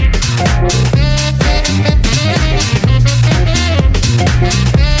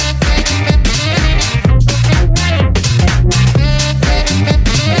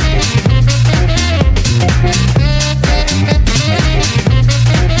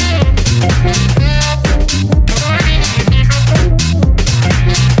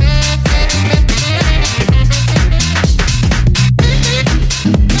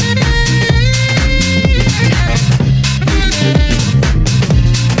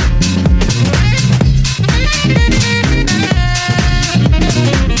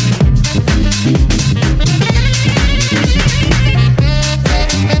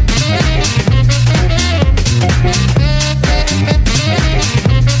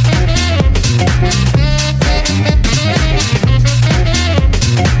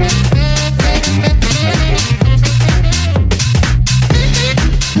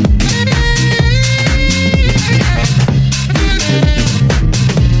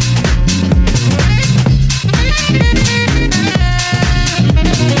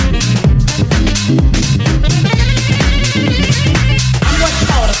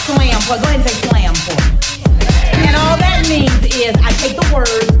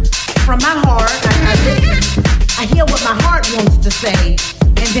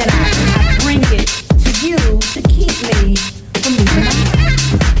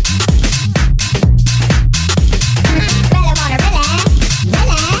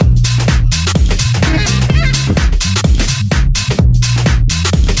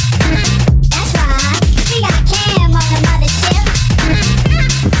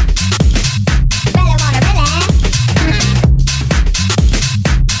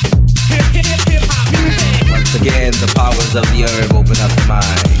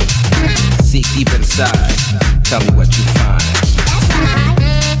 Seek deep inside. Tell me what you find.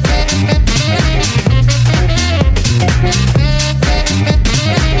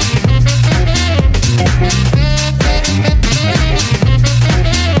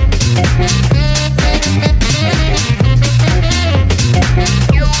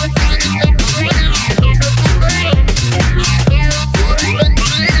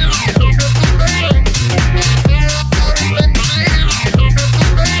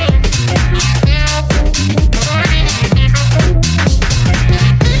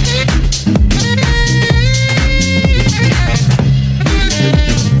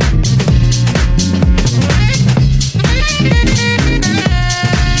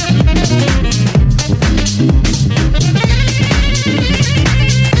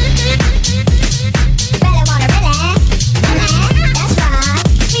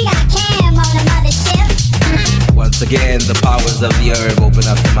 Again, the powers of the herb open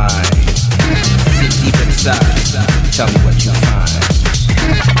up the mind. Seek deep inside. Tell me what